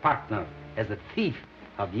faithless partner, as a thief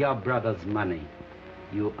of your brother's money.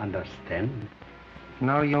 You understand?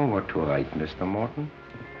 Now you know what to write, Mr. Morton.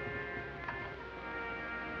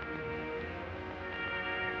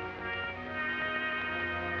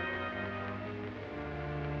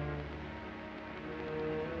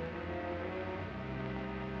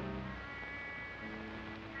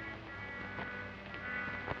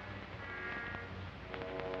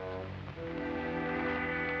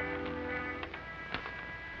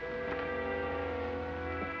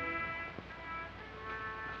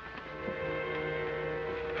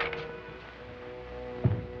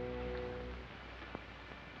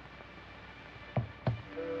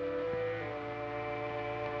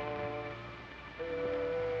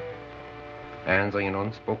 Answering an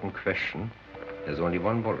unspoken question, there's only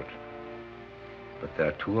one bullet. But there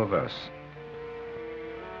are two of us.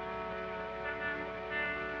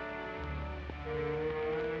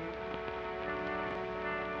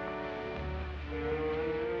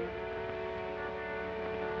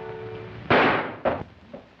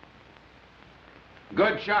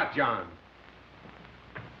 Good shot, John.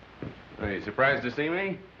 Are you surprised to see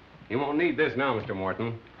me? You won't need this now, Mr.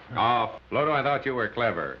 Morton. Oh, Flotow, I thought you were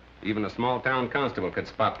clever. Even a small-town constable could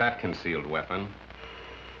spot that concealed weapon.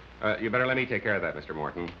 You better let me take care of that, Mr.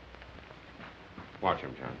 Morton. Watch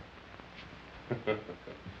him, John.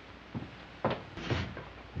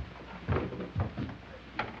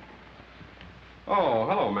 Oh,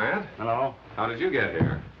 hello, Matt. Hello. How did you get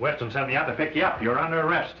here? Weston sent me out to pick you up. You're under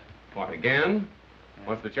arrest. What, again?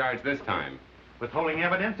 What's the charge this time? Withholding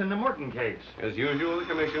evidence in the Morton case. As usual, the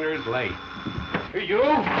commissioner's late. Hey, you!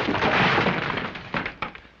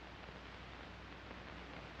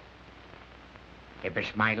 If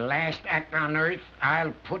it's my last act on earth,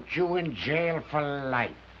 I'll put you in jail for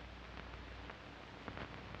life.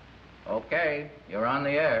 Okay, you're on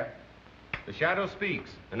the air. The Shadow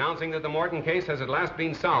speaks, announcing that the Morton case has at last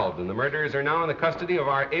been solved and the murderers are now in the custody of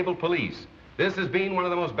our able police. This has been one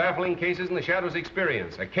of the most baffling cases in the Shadow's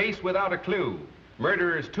experience, a case without a clue.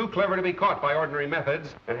 Murderers too clever to be caught by ordinary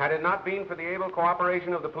methods, and had it not been for the able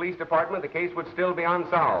cooperation of the police department, the case would still be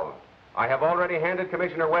unsolved. I have already handed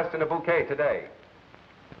Commissioner Weston a bouquet today.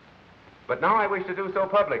 But now I wish to do so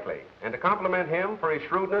publicly, and to compliment him for his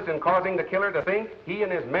shrewdness in causing the killer to think he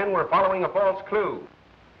and his men were following a false clue.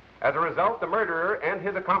 As a result, the murderer and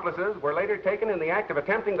his accomplices were later taken in the act of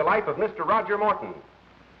attempting the life of Mr. Roger Morton.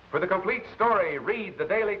 For the complete story, read the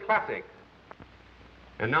Daily Classic.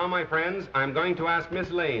 And now, my friends, I'm going to ask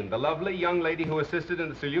Miss Lane, the lovely young lady who assisted in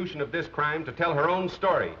the solution of this crime, to tell her own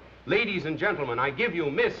story. Ladies and gentlemen, I give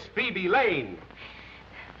you Miss Phoebe Lane.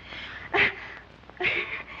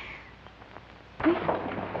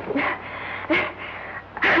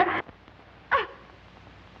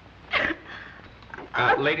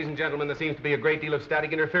 Ladies and gentlemen, there seems to be a great deal of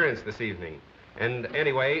static interference this evening. And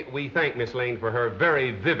anyway, we thank Miss Lane for her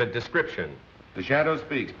very vivid description. The Shadow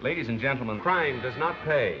speaks. Ladies and gentlemen, crime does not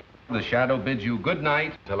pay. The Shadow bids you good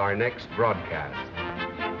night till our next broadcast.